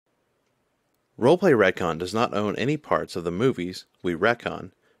Roleplay Retcon does not own any parts of the movies we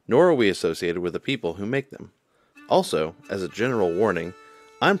retcon, nor are we associated with the people who make them. Also, as a general warning,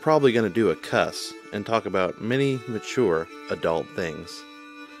 I'm probably going to do a cuss and talk about many mature adult things.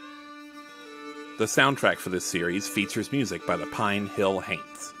 The soundtrack for this series features music by the Pine Hill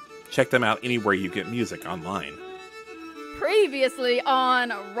Haints. Check them out anywhere you get music online. Previously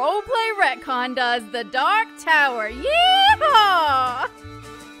on Roleplay Retcon does the Dark Tower. Yeehaw!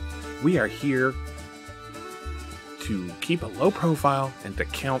 We are here to keep a low profile and to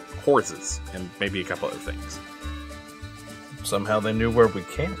count horses and maybe a couple other things. Somehow they knew where we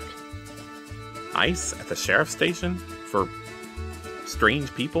camped. Ice at the sheriff's station for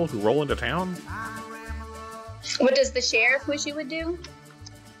strange people who roll into town? What does the sheriff wish you would do?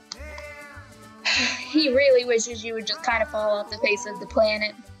 He really wishes you would just kind of fall off the face of the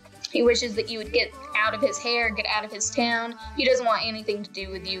planet. He wishes that you would get out of his hair, get out of his town. He doesn't want anything to do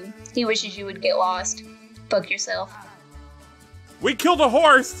with you. He wishes you would get lost. Fuck yourself. We killed a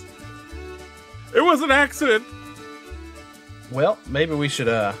horse! It was an accident! Well, maybe we should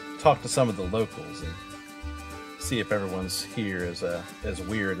talk to some of the locals and see if everyone's here is as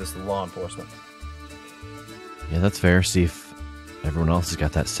weird as the law enforcement. Yeah, that's fair. See if everyone else has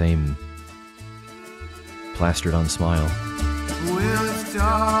got that same plastered on smile. Well, it's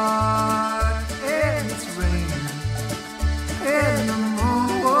dark and it's raining, and the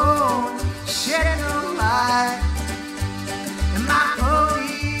moon won't shed no light, and my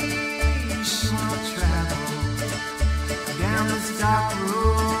pony, she won't travel down this dark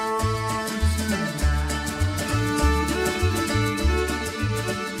road tonight.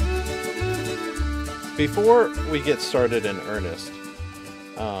 Before we get started in earnest,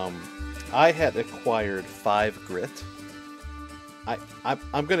 I had acquired 5 grit.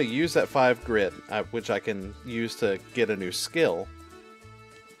 I'm going to use that 5 grit, which I can use to get a new skill.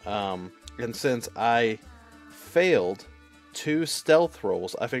 And since I failed 2 stealth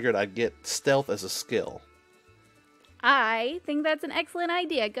rolls, I figured I'd get stealth as a skill. I think that's an excellent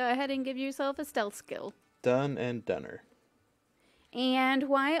idea. Go ahead and give yourself a stealth skill. Done and doneer. And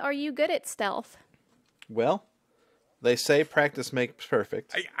why are you good at stealth? Well, they say practice makes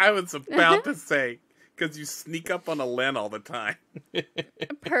perfect. I was about to say, because you sneak up on a Len all the time.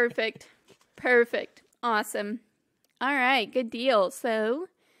 Perfect. Perfect. Awesome. All right, good deal. So,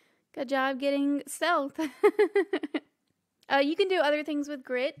 good job getting stealth. You can do other things with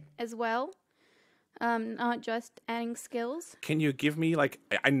grit as well. Not just adding skills. Can you give me,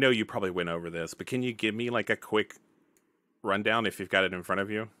 I know you probably went over this, but can you give me, a quick rundown if you've got it in front of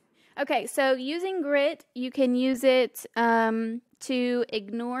you? Okay, so using grit, you can use it to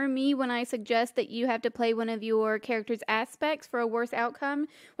ignore me when I suggest that you have to play one of your character's aspects for a worse outcome,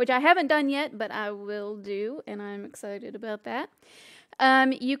 which I haven't done yet, but I will do, and I'm excited about that.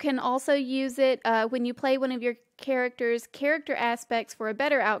 You can also use it when you play one of your character's character aspects for a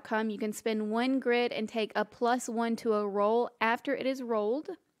better outcome. You can spend 1 grit and take a +1 to a roll after it is rolled.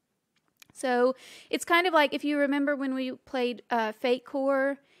 So it's kind of like if you remember when we played Fate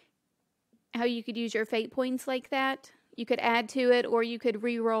Core, how you could use your fate points like that. You could add to it or you could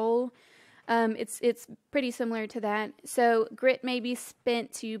re-roll. It's pretty similar to that. So grit may be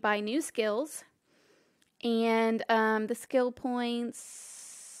spent to buy new skills. And the skill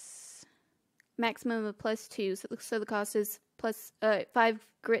points, maximum of +2. So the cost is +5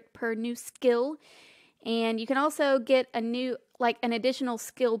 grit per new skill. And you can also get an additional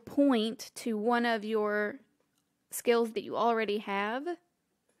skill point to one of your skills that you already have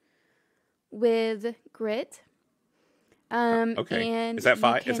with grit. Okay. And is that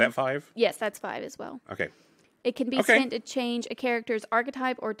 5? Is that 5? Yes, that's 5 as well. Okay. It can be spent to change a character's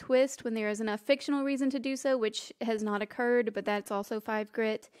archetype or twist when there is enough fictional reason to do so, which has not occurred, but that's also 5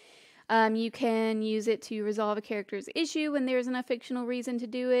 grit. You can use it to resolve a character's issue when there is enough fictional reason to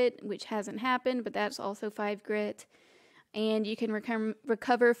do it, which hasn't happened, but that's also 5 grit. And you can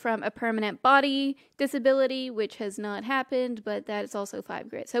recover from a permanent body disability, which has not happened, but that is also 5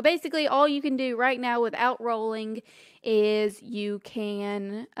 grit. So basically, all you can do right now without rolling is you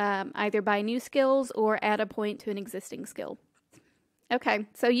can either buy new skills or add a point to an existing skill. Okay,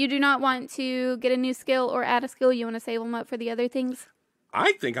 so you do not want to get a new skill or add a skill. You want to save them up for the other things?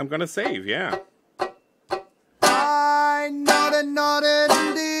 I think I'm going to save, yeah. I nodded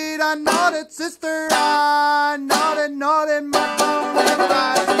indeed, I nodded sister, I nodded my phone and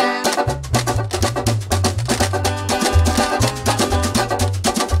I again.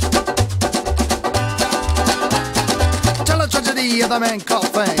 Tell a tragedy of the man called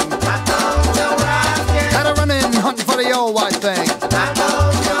Fame. Had a run-in hunting for the old white thing.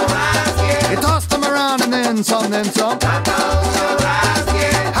 He tossed him around and then some,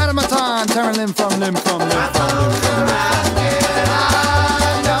 Had him a time tearing limb from limb from limb from limb from limb.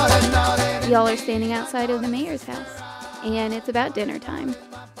 Y'all are standing outside of the mayor's house, and it's about dinner time.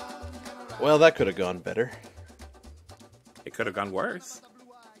 Well, that could have gone better. It could have gone worse.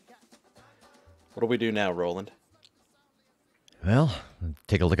 What do we do now, Roland? Well,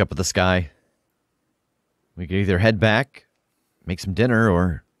 take a look up at the sky. We could either head back, make some dinner,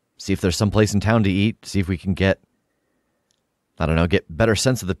 or see if there's some place in town to eat, see if we can get, I don't know, get better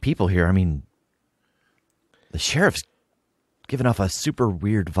sense of the people here. I mean, the sheriff's giving off a super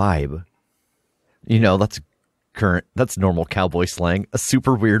weird vibe. You know, that's normal cowboy slang, a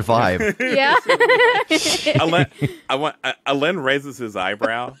super weird vibe. Yeah. Alen raises his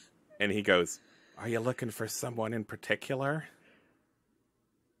eyebrow, and he goes, "Are you looking for someone in particular?"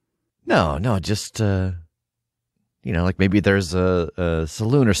 No, just, like maybe there's a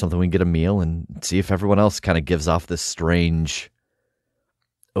saloon or something. We can get a meal and see if everyone else kind of gives off this strange,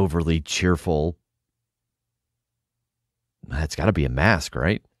 overly cheerful. It's got to be a mask,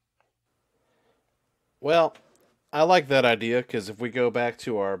 right? Well, I like that idea, because if we go back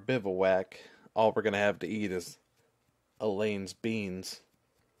to our bivouac, all we're going to have to eat is Elaine's beans.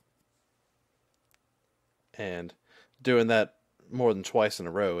 And doing that more than twice in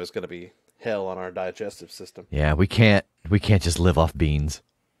a row is going to be hell on our digestive system. Yeah, we can't just live off beans.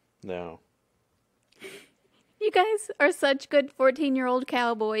 No. You guys are such good 14-year-old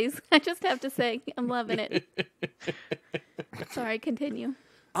cowboys. I just have to say, I'm loving it. Sorry, continue.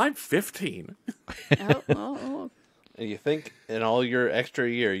 I'm 15. Oh. And you think in all your extra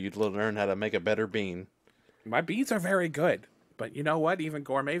year you'd learn how to make a better bean. My beans are very good. But you know what? Even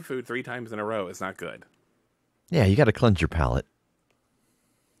gourmet food 3 times in a row is not good. Yeah, you got to cleanse your palate.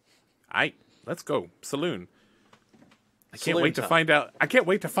 Let's go. Saloon. I can't Saloon wait to time. find out. I can't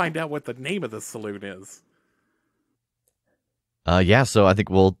wait to find out what the name of the saloon is. Yeah, so I think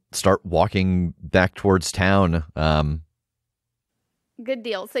we'll start walking back towards town. Good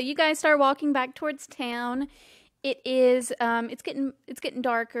deal. So you guys start walking back towards town. It is it's getting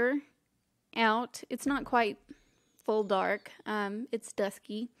darker out. It's not quite full dark. It's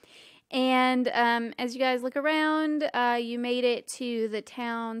dusky. And as you guys look around, you made it to the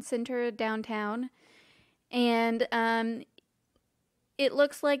town center, downtown. And it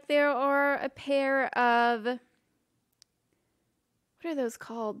looks like there are a pair of, what are those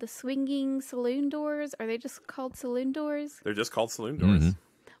called? The swinging saloon doors? Are they just called saloon doors? They're just called saloon doors. Mhm.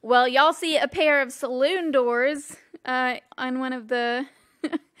 Well, y'all see a pair of saloon doors on one of the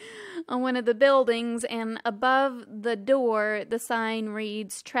on one of the buildings, and above the door, the sign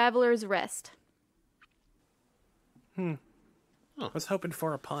reads "Traveler's Rest." I was hoping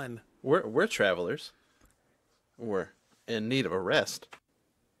for a pun. We're travelers. We're in need of a rest.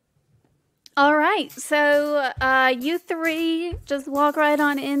 All right, so you three just walk right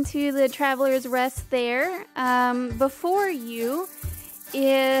on into the Traveler's Rest there. Before you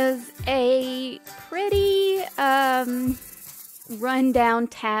is a pretty rundown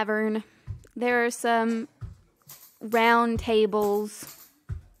tavern. There are some round tables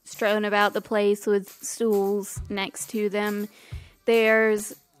strewn about the place with stools next to them.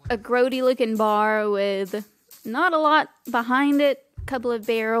 There's a grody looking bar with not a lot behind it. A couple of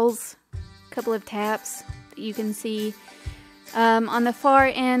barrels, a couple of taps that you can see. On the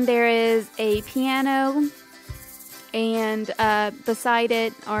far end there is a piano, and beside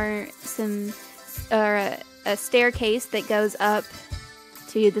it are a staircase that goes up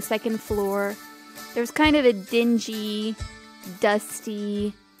to the second floor. There's kind of a dingy,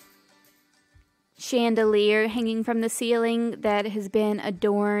 dusty chandelier hanging from the ceiling that has been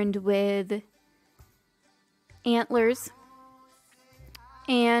adorned with antlers.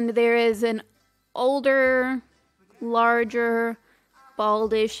 And there is an older, larger,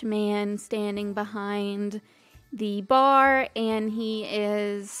 baldish man standing behind the bar, and he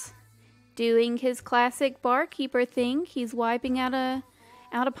is doing his classic barkeeper thing. He's wiping out a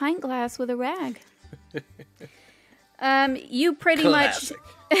pint glass with a rag. You pretty Classic.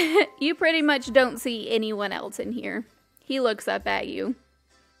 much don't see anyone else in here. He looks up at you.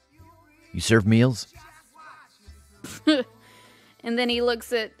 You serve meals? And then he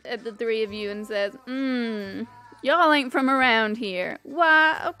looks at the three of you and says, y'all ain't from around here.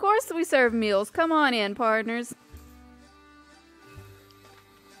 Why, of course we serve meals. Come on in, partners.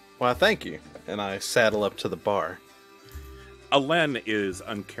 Why, thank you. And I saddle up to the bar. Alen is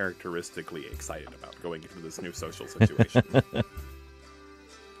uncharacteristically excited about going into this new social situation.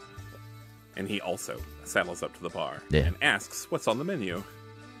 And he also saddles up to the bar and asks what's on the menu.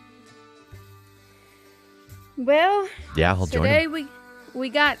 Well, Yeah, I'll join today him. we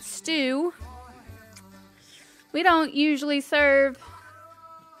got stew. We don't usually serve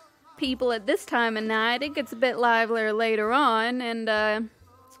people at this time of night. It gets a bit livelier later on, and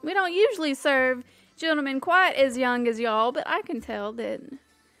we don't usually serve gentlemen quite as young as y'all, but I can tell that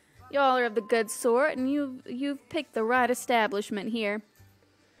y'all are of the good sort, and you've picked the right establishment here.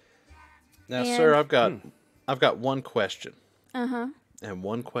 Now, sir, I've got one question. And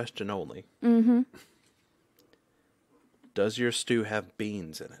one question only. Does your stew have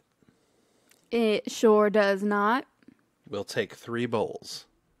beans in it? It sure does not. We'll take 3 bowls.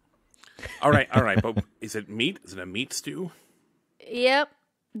 All right. But is it meat? Is it a meat stew? Yep,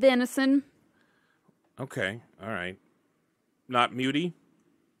 venison. Okay, all right. Not muty?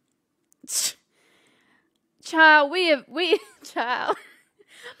 Child, we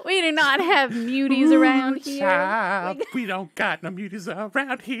do not have muties around here. Child, we don't got no muties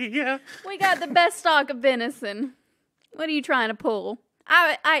around here. We got the best stock of venison. What are you trying to pull?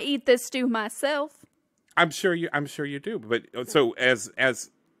 I eat this stew myself. I'm sure you do. But so as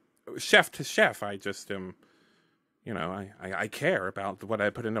chef to chef, I just am, I care about what I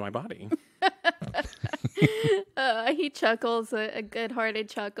put into my body. He chuckles a good-hearted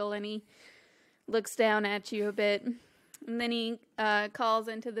chuckle, and he looks down at you a bit, and then he calls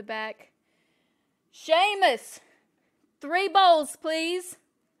into the back, Seamus, 3 bowls, please.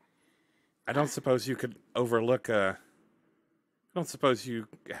 I don't suppose you could overlook I don't suppose you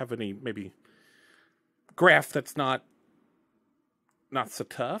have any maybe graft that's not so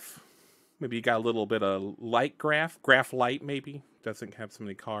tough. Maybe you got a little bit of light graft light maybe doesn't have so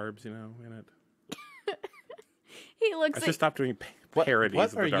many carbs in it. He looks. I should stop doing parodies. What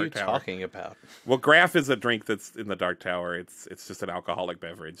of the are Dark you Tower. talking about? Well, Graff is a drink that's in the Dark Tower. It's just an alcoholic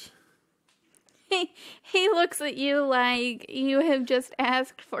beverage. He looks at you like you have just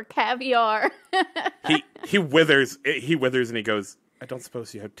asked for caviar. He withers and he goes, I don't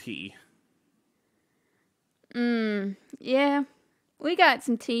suppose you have tea. Yeah, we got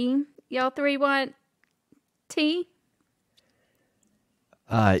some tea. Y'all 3 want tea?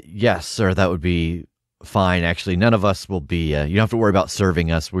 Yes, sir, that would be fine. Actually, none of us will be, you don't have to worry about serving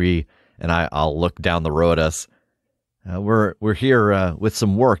us. I'll look down the row at us. We're here with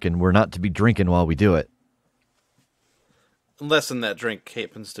some work, and we're not to be drinking while we do it. Unless that drink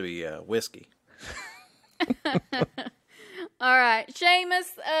happens to be whiskey. All right,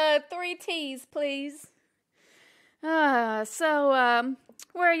 Seamus, 3 teas, please. So,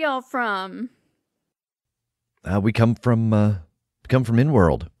 where are y'all from? We come from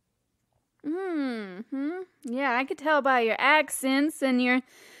Inworld. Yeah, I could tell by your accents and your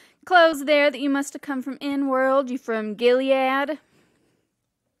clothes there that you must have come from Inworld. You from Gilead?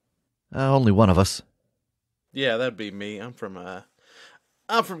 Only one of us. Yeah, that'd be me. I'm from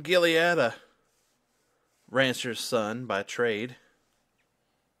Gilead, a rancher's son by trade.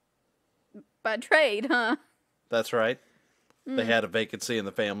 By trade, huh? That's right. They had a vacancy in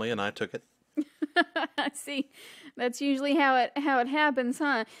the family, and I took it. I see. That's usually how it happens,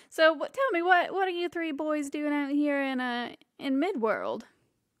 huh? So, tell me, what are you 3 boys doing out here in Midworld?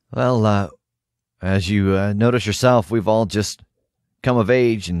 Well, as you notice yourself, we've all just come of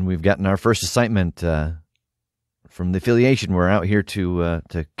age, and we've gotten our first assignment from the affiliation. We're out here to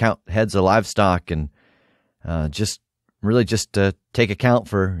count heads of livestock and just take account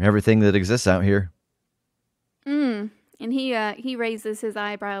for everything that exists out here. And he raises his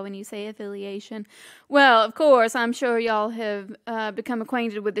eyebrow when you say affiliation. Well, of course, I'm sure y'all have become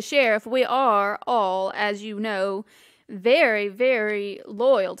acquainted with the sheriff. We are all, as you know, very, very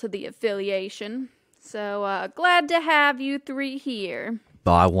loyal to the affiliation. So glad to have you 3 here.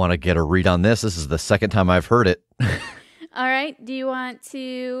 Oh, I want to get a read on this. This is the second time I've heard it. All right. Do you want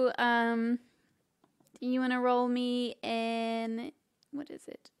to roll me in, what is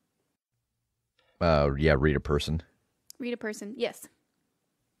it? Yeah, read a person. Read a person, yes.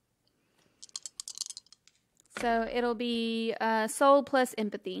 So it'll be soul plus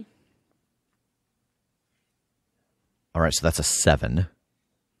empathy. All right, so that's a 7.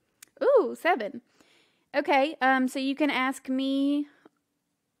 Ooh, 7. Okay, so you can ask me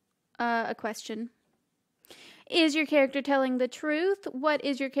a question. Is your character telling the truth? What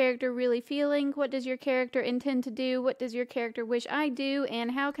is your character really feeling? What does your character intend to do? What does your character wish I do? And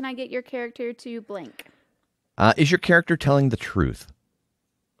how can I get your character to blank? Is your character telling the truth?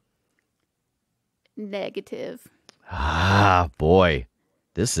 Negative. Ah, boy.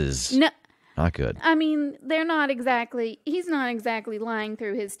 This is not good. I mean, he's not exactly lying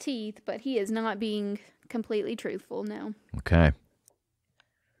through his teeth, but he is not being completely truthful, no. Okay.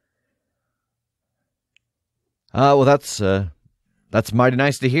 Well, that's mighty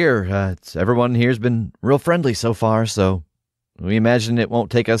nice to hear. Everyone here's been real friendly so far, so we imagine it won't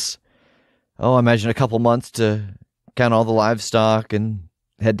take us, I imagine a couple months to count all the livestock and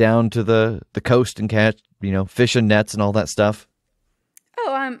head down to the coast and catch, fish and nets and all that stuff?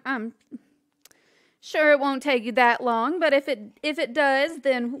 Oh, I'm sure it won't take you that long, but if it does,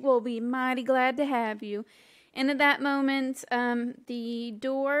 then we'll be mighty glad to have you. And at that moment, the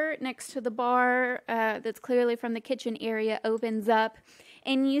door next to the bar, that's clearly from the kitchen area, opens up,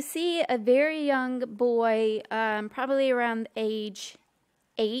 and you see a very young boy, probably around age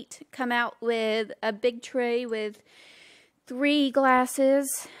 8, come out with a big tray with 3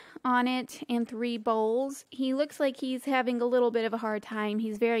 glasses on it and 3 bowls. He looks like he's having a little bit of a hard time.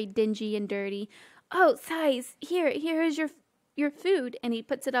 He's very dingy and dirty. Oh, size, here is your food. And he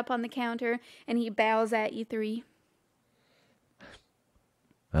puts it up on the counter and he bows at you 3.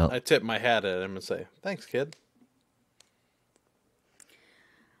 Well, I tip my hat at him and say, "Thanks, kid."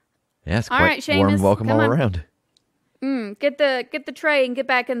 Yeah, it's All quite right, Seamus, warm welcome come all on. around. Get the tray and get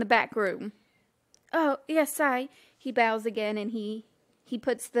back in the back room. Oh, yes, he bows again and he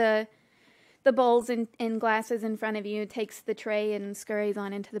puts the bowls and glasses in front of you, takes the tray and scurries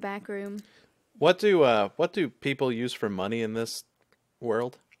on into the back room. What do people use for money in this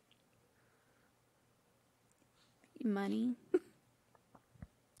world? Money.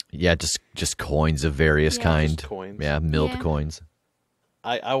 Yeah, just coins of various Yeah, kind. just coins. Yeah, milled Yeah. coins.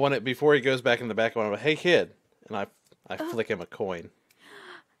 I want it before he goes back in the back. I want to, "Hey, kid," and I flick him a coin.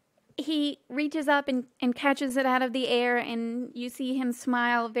 He reaches up and catches it out of the air, and you see him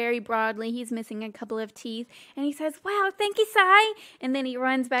smile very broadly. He's missing a couple of teeth, and he says, "Wow, thank you, Si." And then he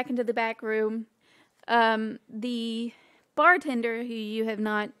runs back into the back room. The bartender, who you have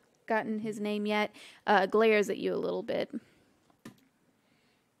not gotten his name yet, glares at you a little bit.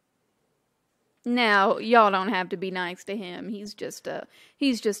 Now, y'all don't have to be nice to him. He's just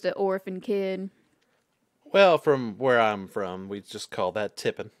a orphan kid. Well, from where I'm from, we just call that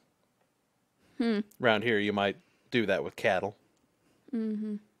tipping. Around here, you might do that with cattle.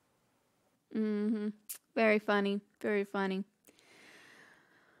 Very funny. Very funny.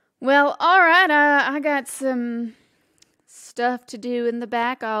 Well, all right. I got some stuff to do in the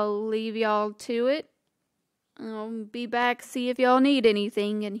back. I'll leave y'all to it. I'll be back, see if y'all need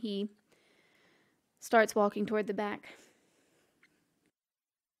anything. And he starts walking toward the back.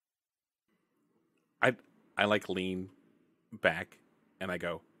 I like lean back and I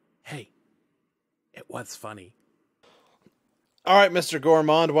go, "Hey, it was funny." All right, Mr.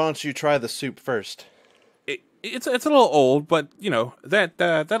 Gourmand, why don't you try the soup first? It's a little old, but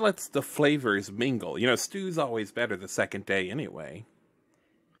that lets the flavors mingle. Stew's always better the second day anyway.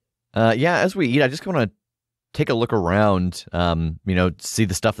 Yeah, as we eat, I just want to take a look around, see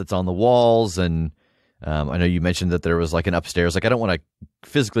the stuff that's on the walls. And I know you mentioned that there was like an upstairs. Like, I don't want to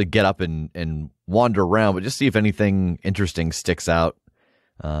physically get up and wander around, but just see if anything interesting sticks out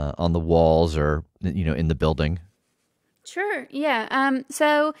on the walls or, in the building. Sure, yeah.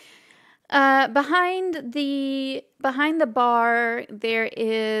 So behind the bar, there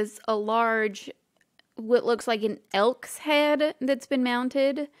is a large, what looks like an elk's head that's been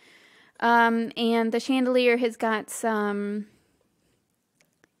mounted. And the chandelier has got some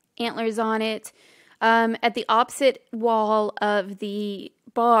antlers on it. At the opposite wall of the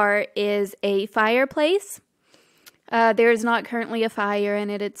bar is a fireplace. There is not currently a fire in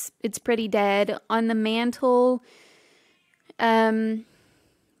it. It's pretty dead. On the mantle,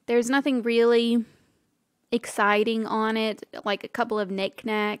 there's nothing really exciting on it, like a couple of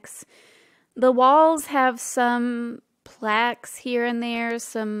knickknacks. The walls have some plaques here and there,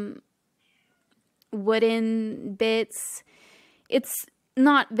 some wooden bits. It's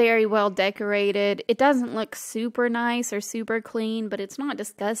not very well decorated. It doesn't look super nice or super clean, but it's not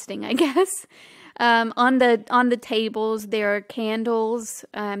disgusting, I guess. On the tables, there are candles.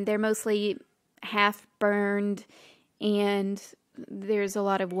 They're mostly half burned, and there's a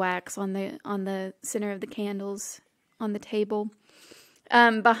lot of wax on the center of the candles on the table.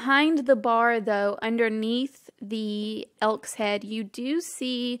 Behind the bar, though, underneath the elk's head, you do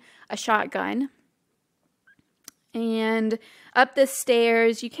see a shotgun. And up the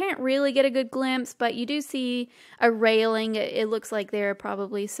stairs, you can't really get a good glimpse, but you do see a railing. It looks like there are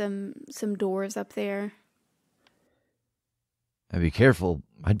probably some doors up there. I'd be careful,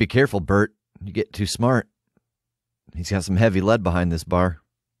 Bert. You get too smart. He's got some heavy lead behind this bar.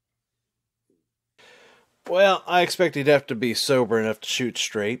 Well, I expect he'd have to be sober enough to shoot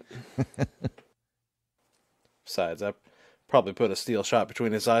straight. Besides, I probably put a steel shot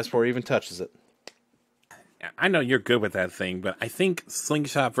between his eyes before he even touches it. I know you're good with that thing, but I think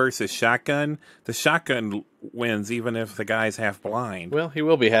slingshot versus shotgun, the shotgun wins even if the guy's half blind. Well, he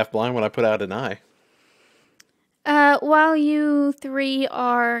will be half blind when I put out an eye. While you 3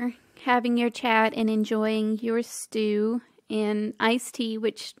 are having your chat and enjoying your stew and iced tea,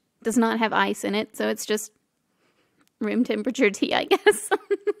 which does not have ice in it, so it's just room temperature tea, I guess.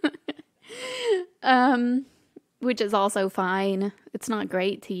 Which is also fine. It's not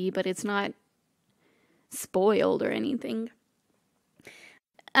great tea, but it's not spoiled or anything.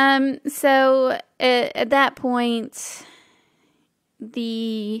 So at that point,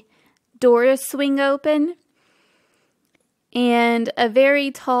 the doors swing open, and a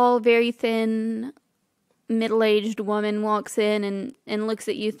very tall, very thin, middle-aged woman walks in and looks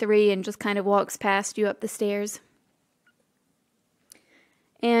at you three and just kind of walks past you up the stairs.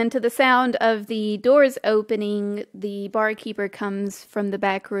 And to the sound of the doors opening, the barkeeper comes from the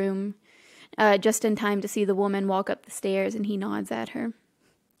back room, just in time to see the woman walk up the stairs, and he nods at her.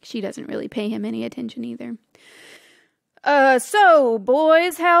 She doesn't really pay him any attention either. So,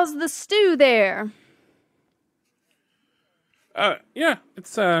 boys, how's the stew there? Yeah,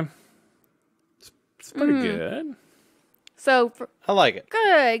 it's pretty good. So, I like it.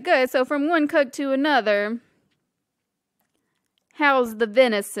 Good. So, from one cook to another, how's the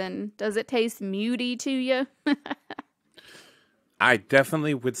venison? Does it taste muty to you? I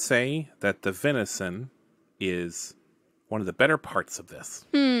definitely would say that the venison is one of the better parts of this.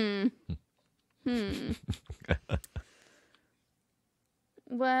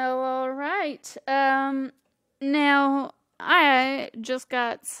 Well, all right. Now I just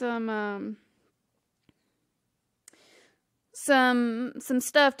got some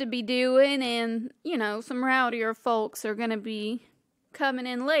stuff to be doing, and some rowdier folks are gonna be coming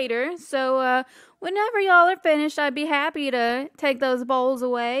in later. So whenever y'all are finished, I'd be happy to take those bowls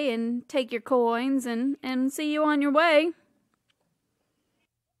away and take your coins and see you on your way.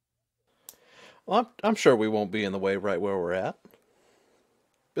 Well, I'm sure we won't be in the way right where we're at.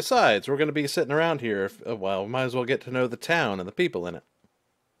 Besides, we're going to be sitting around here a while. We might as well get to know the town and the people in it.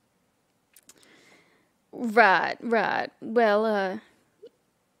 Right. Well,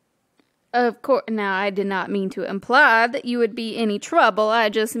 of course, now I did not mean to imply that you would be any trouble. I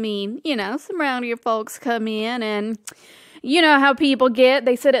just mean, some rowdier folks come in, and you know how people get.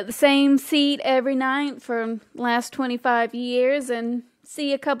 They sit at the same seat every night for the last 25 years and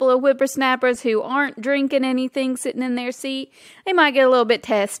see a couple of whippersnappers who aren't drinking anything sitting in their seat. They might get a little bit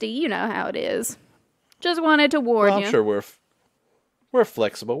testy. You know how it is. Just wanted to warn you. I'm sure we're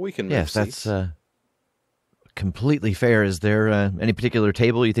flexible. We can move seats. That's completely fair. Is there any particular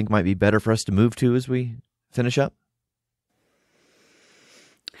table you think might be better for us to move to as we finish up?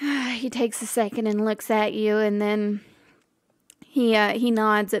 He takes a second and looks at you, and then he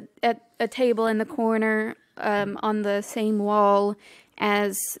nods at a table in the corner on the same wall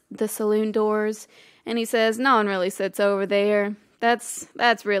as the saloon doors, and he says, "No one really sits over there. That's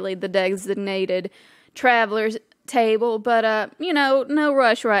really the designated traveler's table, but no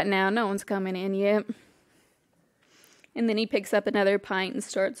rush right now. No one's coming in yet." And then he picks up another pint and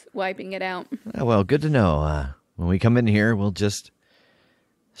starts wiping it out. Well, good to know. When we come in here, we'll just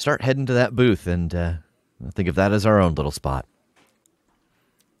start heading to that booth and think of that as our own little spot.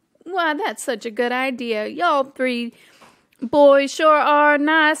 Why, that's such a good idea. Y'all three boys sure are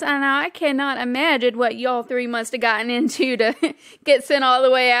nice, and I cannot imagine what y'all three must have gotten into to get sent all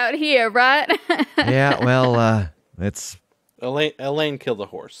the way out here, right? Yeah, well, it's... Elaine killed a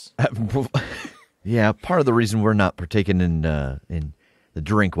horse. Yeah, part of the reason we're not partaking in the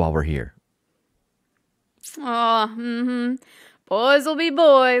drink while we're here. Oh, Boys will be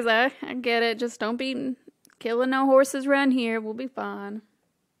boys. I get it. Just don't be killing no horses around here. We'll be fine.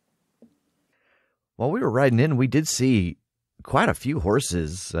 While we were riding in, we did see quite a few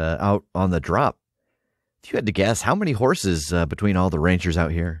horses out on the drop. If you had to guess, how many horses between all the ranchers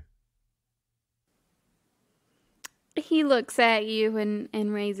out here? He looks at you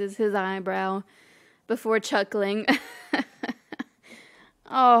and raises his eyebrow before chuckling.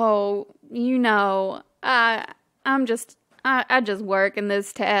 Oh, I just work in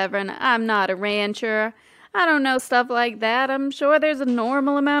this tavern. I'm not a rancher. I don't know stuff like that. I'm sure there's a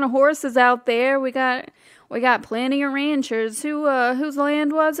normal amount of horses out there. We got plenty of ranchers. Whose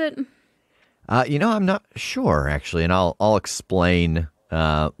land was it? I'm not sure actually, and I'll explain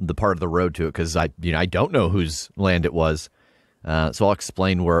the part of the road to it because I don't know whose land it was. So I'll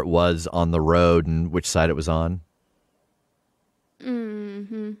explain where it was on the road and which side it was on.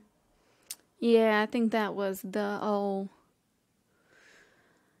 Mm-hmm. Yeah, I think that was the old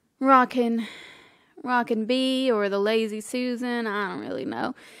Rockin' Bee or the Lazy Susan. I don't really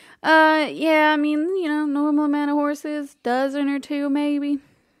know. Yeah, I mean, normal amount of horses, dozen or two maybe.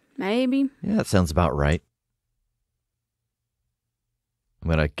 Maybe. Yeah, that sounds about right. I'm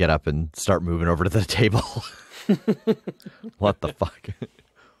going to get up and start moving over to the table. What the fuck?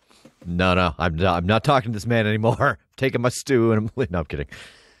 No, I'm not talking to this man anymore. I'm taking my stew and I'm... No, I'm kidding.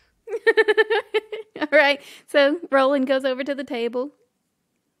 All right. So Roland goes over to the table.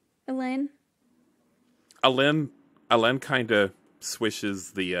 Elaine? Alen kind of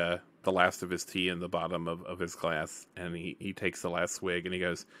swishes the last of his tea in the bottom of his glass, and he takes the last swig, and he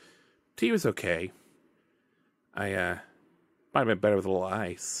goes, "Tea was okay. Might have been better with a little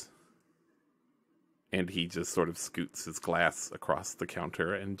ice." And he just sort of scoots his glass across the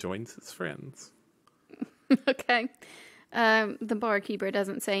counter and joins his friends. Okay. The barkeeper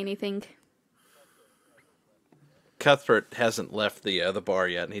doesn't say anything. Cuthbert hasn't left the bar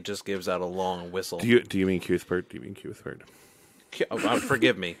yet, and he just gives out a long whistle. Do you mean Cuthbert? Do you mean Cuthbert?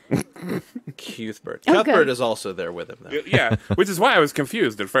 Forgive me. Cuthbert. Okay. Cuthbert is also there with him, though. Yeah, which is why I was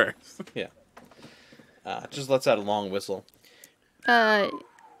confused at first. Yeah. Just lets out a long whistle. Uh,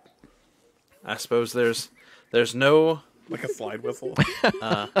 I suppose there's no... Like a slide whistle.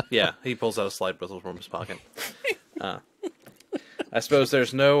 Yeah, he pulls out a slide whistle from his pocket. I suppose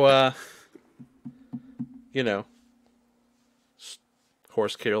there's no,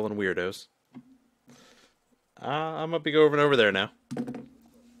 horse killing weirdos. I'm gonna be going over there now.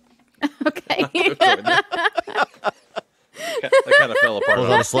 okay. That kind of fell apart. Pulls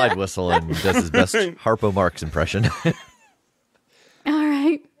out a slide whistle and does his best Harpo Marx impression. All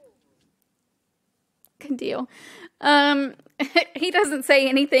right. Good deal. He doesn't say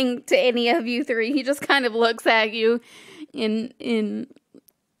anything to any of you three. He just kind of looks at you in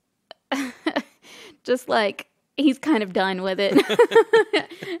just like he's kind of done with it,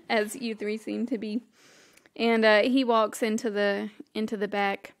 as you three seem to be. And he walks into the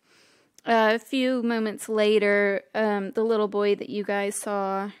back. A few moments later, the little boy that you guys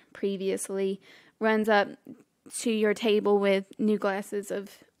saw previously runs up to your table with new glasses of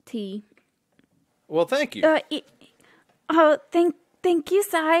tea. Well, thank you. Thank you,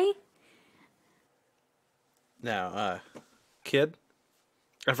 Sai. Now, kid,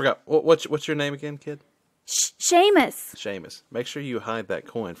 I forgot. What's your name again, kid? Seamus. Seamus. Make sure you hide that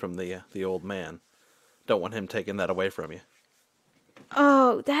coin from the old man. Don't want him taking that away from you.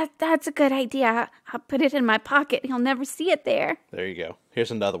 Oh, that's a good idea. I'll put it in my pocket. He'll never see it there. There you go.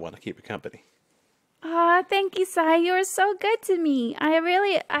 Here's another one to keep you company. Oh, thank you, Sai. You're so good to me.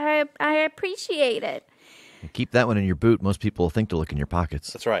 I appreciate it. Keep that one in your boot. Most people think to look in your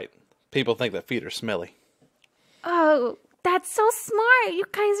pockets. That's right. People think that feet are smelly. Oh, that's so smart. You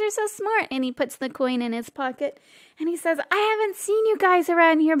guys are so smart. And he puts the coin in his pocket. And he says, I haven't seen you guys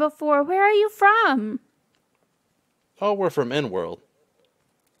around here before. Where are you from? Oh, we're from Inworld.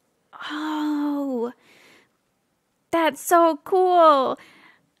 Oh, that's so cool.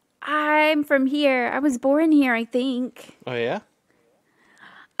 I'm from here. I was born here, I think. Oh, yeah?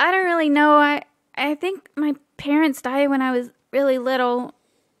 I don't really know. I think my parents died when I was really little.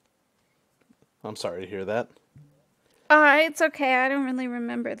 I'm sorry to hear that. It's okay. I don't really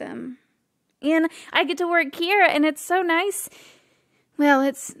remember them. And I get to work here, and it's so nice. Well,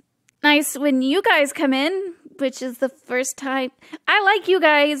 it's nice when you guys come in, which is the first time. I like you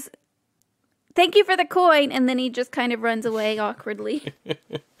guys. Thank you for the coin. And then he just kind of runs away awkwardly.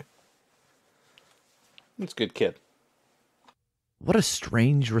 That's a good kid. What a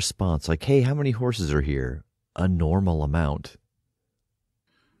strange response. Like, hey, how many horses are here? A normal amount.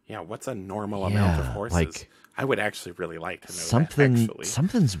 Yeah, what's a normal amount of horses? Like, I would actually really like to know something, that, actually.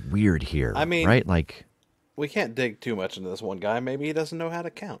 Something's weird here. I mean, right? Like, we can't dig too much into this one guy. Maybe he doesn't know how to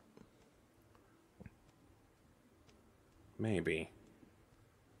count. Maybe.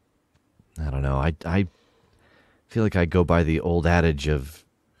 I don't know. I feel like I go by the old adage of,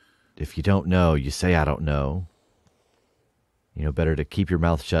 if you don't know, you say I don't know. You know, better to keep your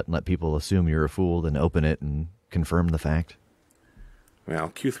mouth shut and let people assume you're a fool than open it and confirm the fact.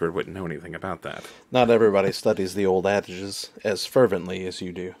 Well, Cuthbert wouldn't know anything about that. Not everybody studies the old adages as fervently as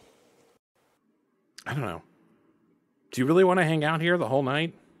you do. I don't know. Do you really want to hang out here the whole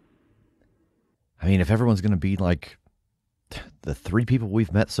night? I mean, if everyone's going to be like the three people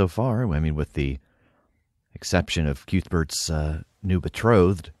we've met so far, I mean, with the exception of Cuthbert's new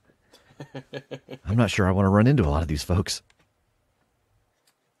betrothed, I'm not sure I want to run into a lot of these folks.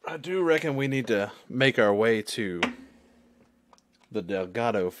 I do reckon we need to make our way to the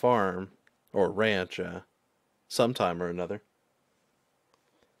Delgado farm or ranch sometime or another.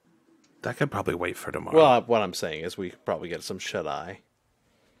 That could probably wait for tomorrow. Well, what I'm saying is we could probably get some shut-eye.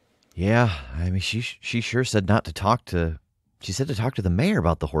 Yeah, I mean, she sure said not to talk to... She said to talk to the mayor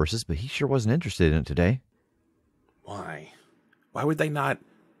about the horses, but he sure wasn't interested in it today. Why? Why would they not?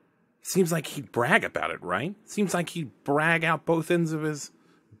 Seems like he'd brag about it, right? Seems like he'd brag out both ends of his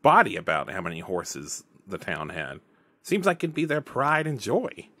body about how many horses the town had. Seems like it'd be their pride and joy.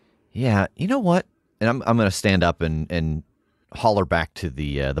 Yeah, you know what? And I'm going to stand up and holler back to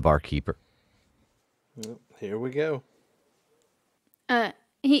the barkeeper. Well, here we go.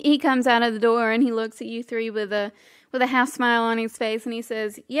 He comes out of the door and he looks at you three with a half smile on his face, and he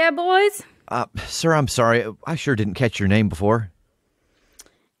says, "Yeah, boys? Sir, I'm sorry. I sure didn't catch your name before."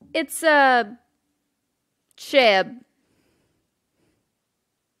 It's, Sheb.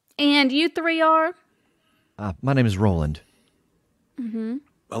 And you three are? My name is Roland. Mm-hmm.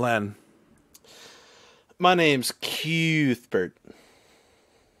 Alan. My name's Cuthbert.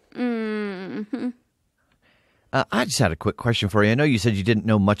 Mm-hmm. I just had a quick question for you. I know you said you didn't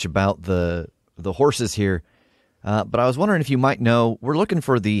know much about the horses here, but I was wondering if you might know. We're looking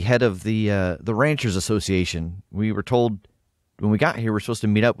for the head of the Ranchers Association. We were told when we got here we're supposed to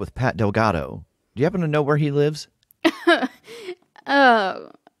meet up with Pat Delgado. Do you happen to know where he lives?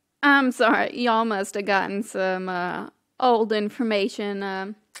 Oh, I'm sorry. Y'all must have gotten some old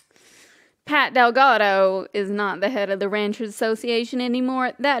information. Pat Delgado is not the head of the Ranchers Association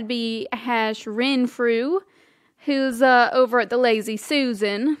anymore. That'd be Hash Renfrew, who's over at the Lazy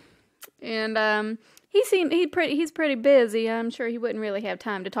Susan. And he's pretty busy. I'm sure he wouldn't really have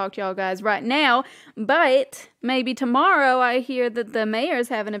time to talk to y'all guys right now. But maybe tomorrow I hear that the mayor's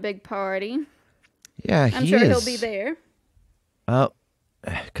having a big party. Yeah, I'm sure he'll be there.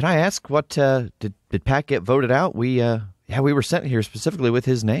 Can I ask what did Pat get voted out? We were sent here specifically with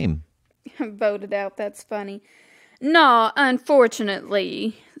his name. Voted out, that's funny. No,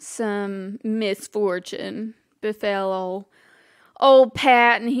 unfortunately, some misfortune befell old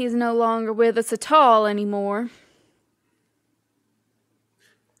Pat, and he's no longer with us at all anymore.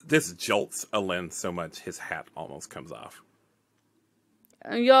 This jolts Alen so much his hat almost comes off.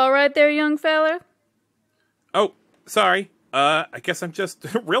 Are you all right there, young feller? Oh, sorry. I guess I'm just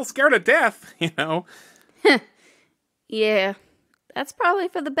real scared of death, you know. Yeah, that's probably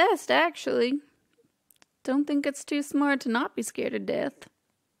for the best, actually. Don't think it's too smart to not be scared of death.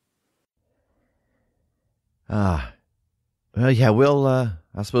 Well, yeah,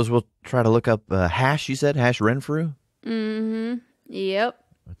 I suppose we'll try to look up Hash, you said? Hash Renfrew? Mm-hmm. Yep.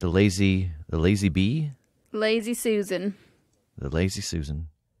 The lazy bee? Lazy Susan. The Lazy Susan.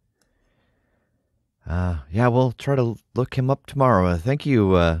 Yeah, we'll try to look him up tomorrow. Thank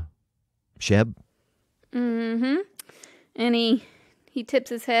you, Sheb. Mm-hmm. And he tips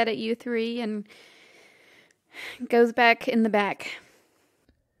his head at you three and goes back in the back.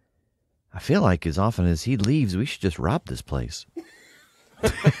 I feel like as often as he leaves, we should just rob this place.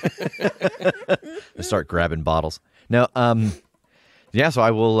 And start grabbing bottles. No, yeah, so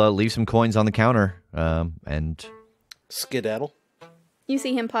I will leave some coins on the counter, and Skedaddle. You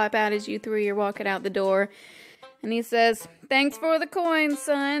see him pop out as you three are walking out the door. And he says, "Thanks for the coins,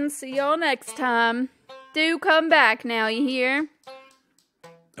 son. See y'all next time. Do come back now, you hear?"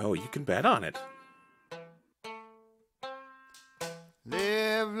 Oh, you can bet on it.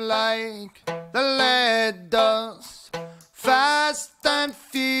 Live like the lead does, fast and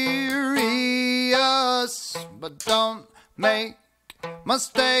furious, but don't make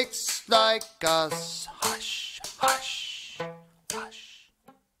mistakes like us. Hush, hush, hush.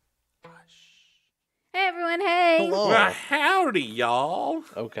 Hey, everyone. Hey. Hello. Well, howdy, y'all.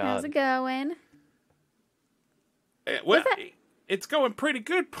 Oh, God. How's it going? Well, it's going pretty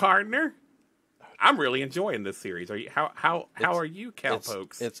good, partner. I'm really enjoying this series. Are you? How are you,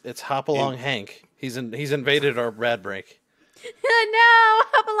 cowpokes? It's Hop Along Hank. He's invaded our rad break. No,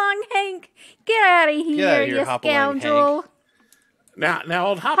 hop along, Hank. Get out of here, here, you hop along, scoundrel. Now,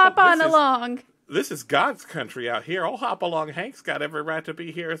 old Hop on along. This is God's country out here. Old Hop Along Hank's got every right to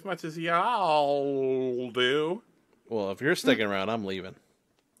be here as much as y'all do. Well, if you're sticking around, I'm leaving.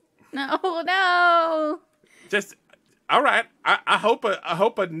 No. Just all right. I hope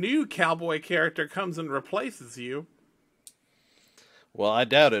a new cowboy character comes and replaces you. Well, I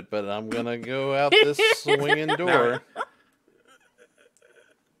doubt it, but I'm gonna go out this swinging door.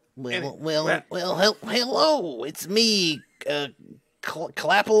 Hello, it's me,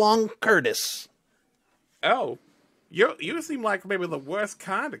 Clap Along Curtis. Oh, you seem like maybe the worst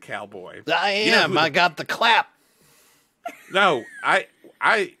kind of cowboy. I am. I got the clap. No, I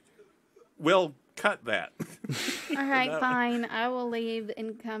will cut that. All right, fine. I will leave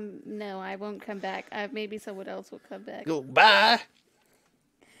and come. No, I won't come back. Maybe someone else will come back. Goodbye.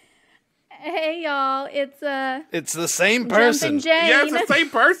 Hey, y'all. It's the same Jumpin' person. Jane. Yeah, it's the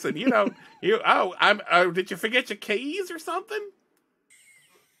same person. You know. Did you forget your keys or something?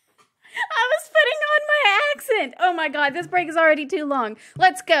 I was putting on my accent. Oh my God, this break is already too long.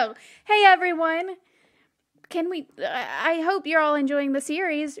 Let's go. Hey, everyone. Can we? I hope you're all enjoying the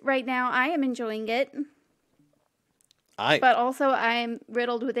series right now. I am enjoying it. But also, I'm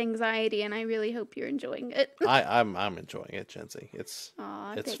riddled with anxiety, and I really hope you're enjoying it. I'm enjoying it, Jency.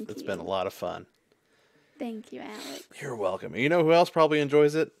 Aw, It's thank you. been a lot of fun. Thank you, Alex. You're welcome. You know who else probably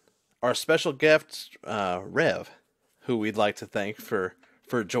enjoys it? Our special guest, Rev, who we'd like to thank for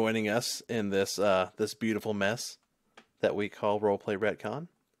joining us in this this beautiful mess that we call Roleplay Retcon.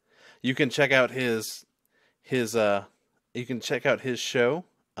 You can check out his show.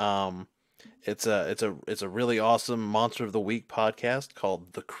 It's a really awesome Monster of the Week podcast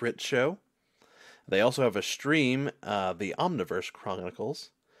called The Critshow. They also have a stream, the Omniverse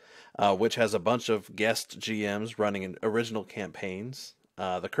Chronicles, which has a bunch of guest GMs running original campaigns.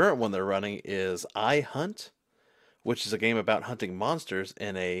 The current one they're running is I Hunt, which is a game about hunting monsters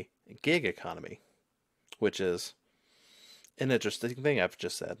in a gig economy, which is an interesting thing I've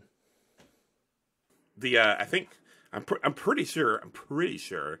just said. I think I'm pretty sure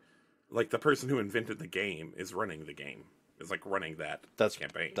like the person who invented the game is running the game. Is like running that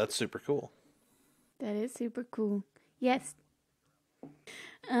campaign. That's super cool. That is super cool. Yes.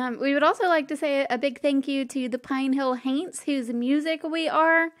 We would also like to say a big thank you to the Pine Hill Haints, whose music we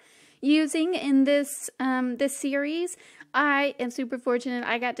are using in this this series. I am super fortunate.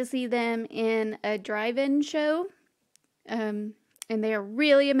 I got to see them in a drive-in show, and they are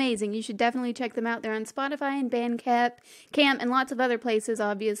really amazing. You should definitely check them out. They're on Spotify and Bandcamp, and lots of other places,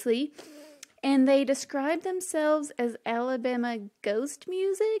 obviously. And they describe themselves as Alabama ghost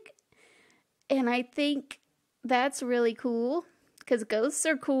music, and I think that's really cool. Because ghosts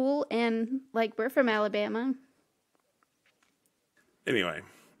are cool, and, like, we're from Alabama. Anyway,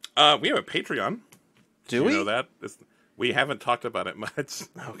 we have a Patreon. Do we? You know that? We haven't talked about it much.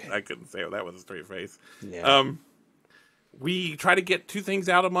 Okay. I couldn't say that with a straight face. Yeah. We try to get 2 things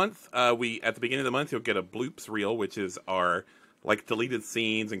out a month. At the beginning of the month, you'll get a bloops reel, which is our, like, deleted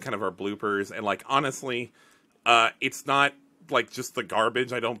scenes and kind of our bloopers. And, like, honestly, it's not, like, just the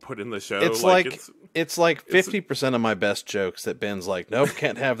garbage I don't put in the show. It's like 50% of my best jokes that Ben's like, nope,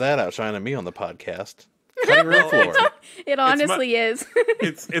 can't have that outshining me on the podcast. Cutting room floor. It honestly is.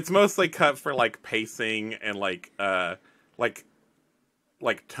 It's mostly cut for like pacing and like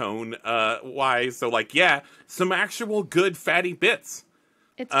tone wise. So like some actual good fatty bits.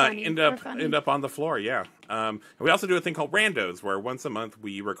 It's funny. End up on the floor. Yeah. And we also do a thing called Randos, where once a month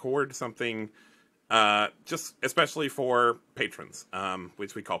we record something. Just especially for patrons,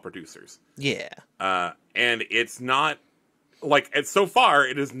 which we call producers. Yeah. And it's not like so far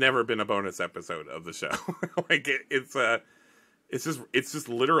it has never been a bonus episode of the show. Like it's just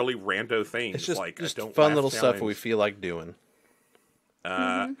literally rando things. It's just, like just a don't fun laugh little challenge. stuff we feel like doing.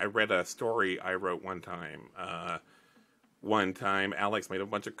 I read a story I wrote one time. One time Alex made a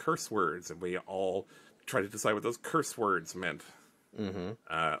bunch of curse words, and we all tried to decide what those curse words meant.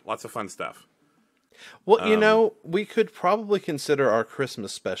 Mm-hmm. Lots of fun stuff. Well, we could probably consider our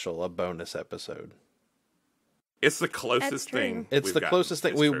Christmas special a bonus episode. It's the closest thing. It's the closest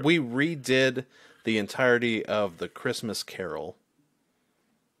thing. We redid the entirety of the Christmas Carol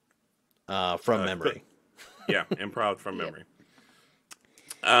from memory. Improv from memory.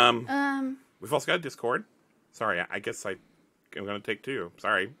 We've also got a Discord. Sorry, I guess I'm going to take 2.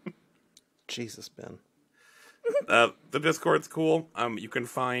 Sorry. Jesus, Ben. The Discord's cool. You can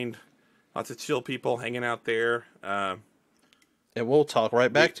find lots of chill people hanging out there. And we'll talk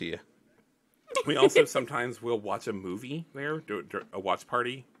right back to you. We also sometimes will watch a movie there, do a watch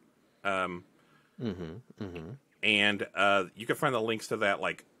party. And you can find the links to that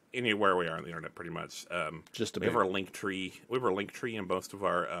like anywhere we are on the internet, pretty much. We have our link tree. We have our link tree in most of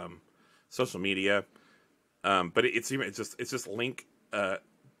our social media. But it's just link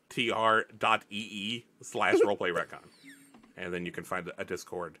tr.ee/roleplay retcon, and then you can find a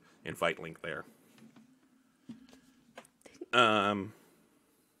Discord invite link there.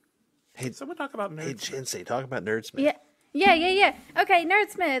 Hey, someone talk about Nerdsmith. Hey, Jinsei, talk about Nerdsmith. Yeah. Okay,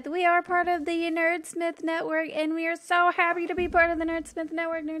 Nerdsmith. We are part of the Nerdsmith Network, and we are so happy to be part of the Nerdsmith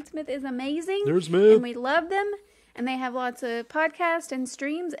Network. Nerdsmith is amazing. Nerdsmith. And we love them, and they have lots of podcasts and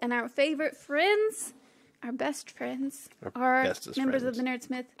streams, and our favorite friends, our best friends, are members of the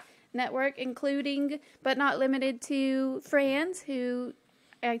Nerdsmith Network, including, but not limited to, Franz, who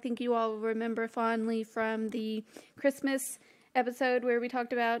I think you all remember fondly from the Christmas episode where we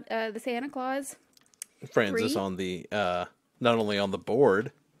talked about the Santa Claus. Franz is on the not only on the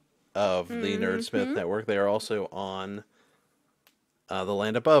board of the Nerdsmith Network, they are also on the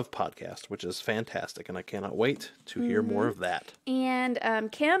Land Above podcast, which is fantastic, and I cannot wait to hear more of that. And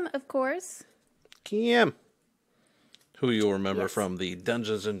Kim, of course. Kim, who you'll remember from the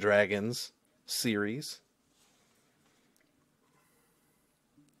Dungeons and Dragons series.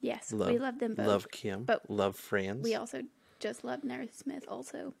 Yes, we love them both. Love Kim. But love Franz. we also just love Smith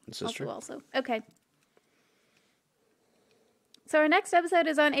also. This is true. Also. Okay. So our next episode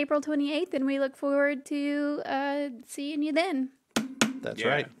is on April 28th, and we look forward to seeing you then. That's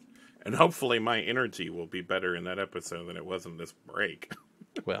right. And hopefully my energy will be better in that episode than it was in this break.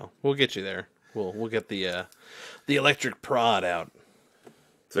 Well, we'll get you there. We'll get the electric prod out.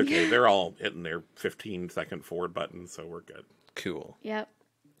 It's okay. They're all hitting their 15-second forward button, so we're good. Cool. Yep.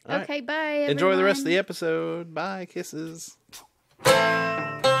 All Okay, right. bye, everyone. Enjoy the rest of the episode. Bye. Kisses.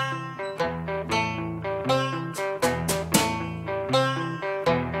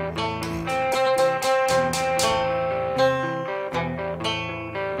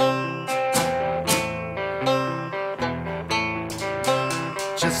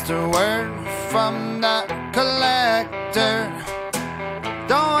 Just a word from the collector.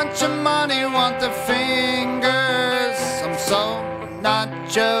 Don't want your money, want the fingers. I'm so not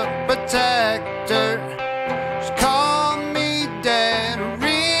your protector. Just call me dead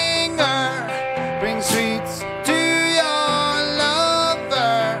ringer. Bring sweets to your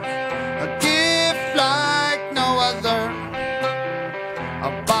lover. A gift like no other.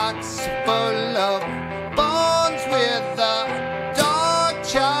 A box full of bones with a dark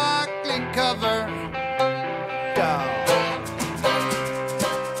chocolate cover. Down.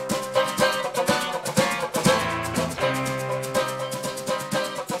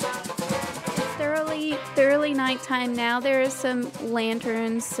 Thoroughly nighttime now. There are some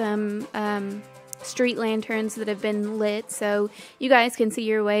lanterns, some street lanterns that have been lit, so you guys can see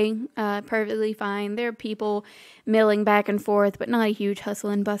your way perfectly fine. There are people milling back and forth, but not a huge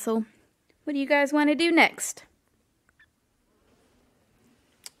hustle and bustle. What do you guys want to do next?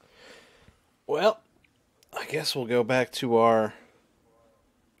 Well, I guess we'll go back to our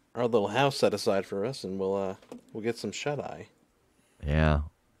little house set aside for us, and we'll get some shut-eye. Yeah.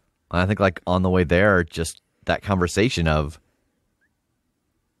 I think like on the way there, just that conversation of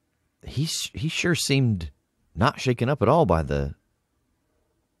he sure seemed not shaken up at all by the.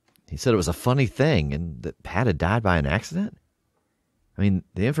 He said it was a funny thing and that Pat had died by an accident. I mean,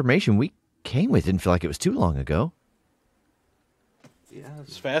 the information we came with didn't feel like it was too long ago. Yeah,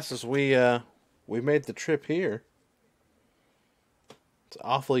 as fast as we made the trip here. It's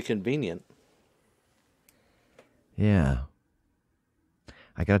awfully convenient. Yeah.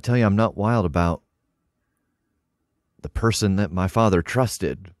 I gotta tell you, I'm not wild about the person that my father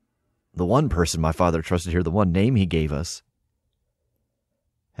trusted. The one person my father trusted here, the one name he gave us.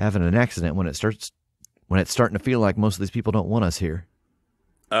 Having an accident when it's starting to feel like most of these people don't want us here.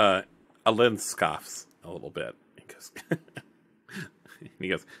 Alin scoffs a little bit. He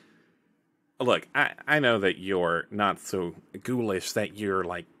goes, look, I know that you're not so ghoulish that you're,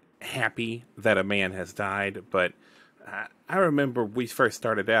 like, happy that a man has died, but I remember we first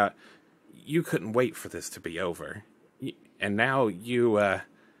started out, you couldn't wait for this to be over. And now you,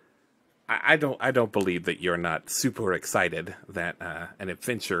 I don't believe that you're not super excited that an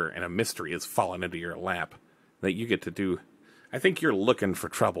adventure and a mystery has fallen into your lap that you get to do. I think you're looking for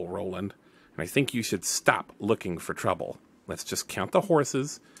trouble, Roland. And I think you should stop looking for trouble. Let's just count the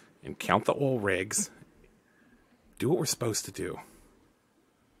horses and count the oil rigs. Do what we're supposed to do.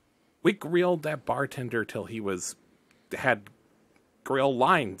 We grilled that bartender till he had grill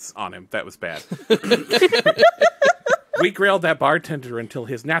lines on him. That was bad. We grilled that bartender until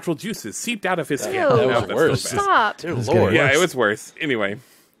his natural juices seeped out of his skin. Ew, that was worse. Stop. Dear Lord. Yeah, it was worse. Anyway,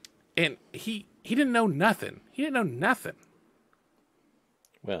 and he didn't know nothing. He didn't know nothing.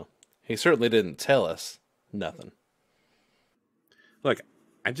 Well, he certainly didn't tell us nothing. Look,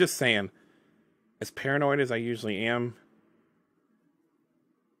 I'm just saying, as paranoid as I usually am,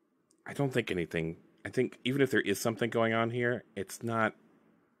 I don't think anything. I think even if there is something going on here, it's not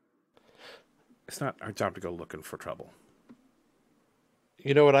our job to go looking for trouble.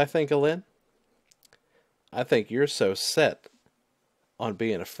 You know what I think, Alin? I think you're so set on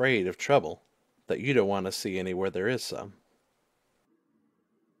being afraid of trouble that you don't want to see anywhere there is some.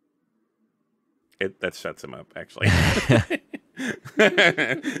 That shuts him up, actually.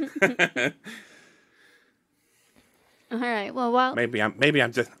 All right. Well,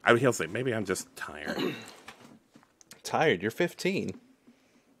 He'll say, maybe I'm just tired. Tired? You're 15.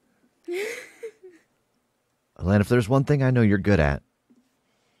 Alan, if there's one thing I know you're good at,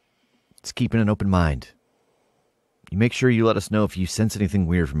 it's keeping an open mind. You make sure you let us know if you sense anything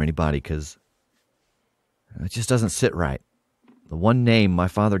weird from anybody, because it just doesn't sit right. The one name my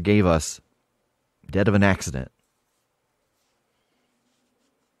father gave us, dead of an accident.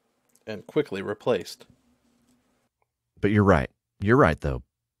 And quickly replaced. But you're right. You're right, though.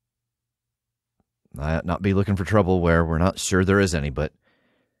 I ought not be looking for trouble where we're not sure there is any, but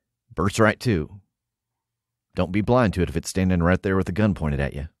Bert's right, too. Don't be blind to it if it's standing right there with a gun pointed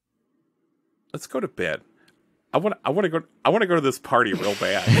at you. Let's go to bed. I want to go to this party real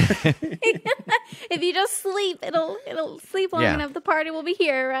bad. If you just sleep, it'll sleep long enough. The party will be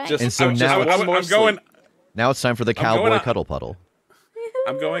here, right? And so now I'm going. Now it's time for the cowboy cuddle puddle.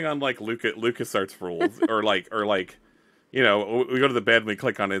 I'm going on like LucasArts rules, or like we go to the bed and we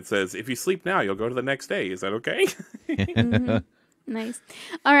click on it. It says if you sleep now, you'll go to the next day. Is that okay? Mm-hmm. Nice.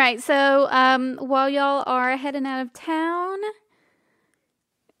 All right. So while y'all are heading out of town,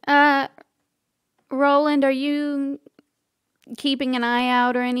 Roland, are you keeping an eye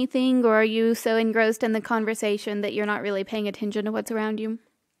out or anything, or are you so engrossed in the conversation that you're not really paying attention to what's around you?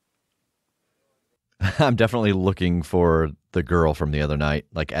 I'm definitely looking for the girl from the other night,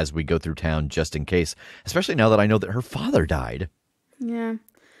 like as we go through town, just in case, especially now that I know that her father died. Yeah.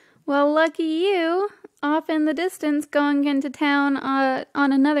 Well, lucky you. Off in the distance, going into town on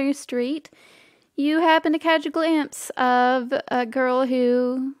another street, you happen to catch a glimpse of a girl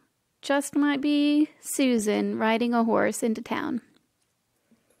who just might be Susan riding a horse into town.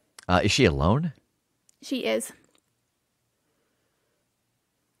 Is she alone? She is.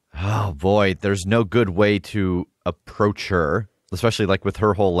 Oh, boy, there's no good way to approach her, especially like with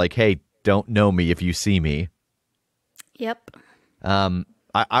her whole, like, hey, don't know me if you see me. Yep.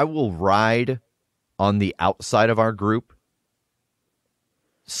 I will ride on the outside of our group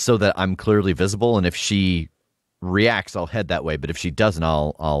so that I'm clearly visible, and if she reacts, I'll head that way, but if she doesn't,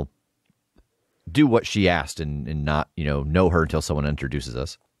 I'll do what she asked and not, know her until someone introduces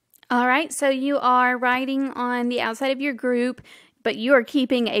us. All right, so you are riding on the outside of your group, but you are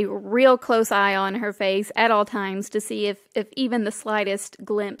keeping a real close eye on her face at all times to see if even the slightest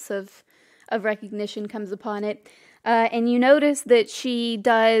glimpse of recognition comes upon it. And you notice that she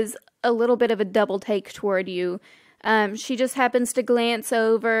does a little bit of a double take toward you. She just happens to glance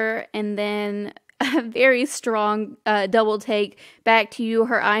over and then a very strong double take back to you.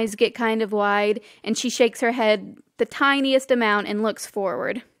 Her eyes get kind of wide and she shakes her head the tiniest amount and looks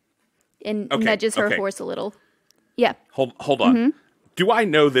forward and nudges her horse a little. Yeah. Hold on. Mm-hmm. Do I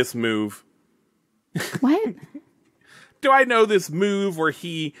know this move? What? Do I know this move where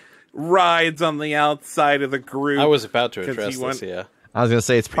he rides on the outside of the group? I was about to address this, yeah. I was going to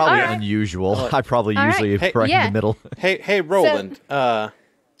say, it's probably unusual. I probably usually right in the middle. Hey, Roland,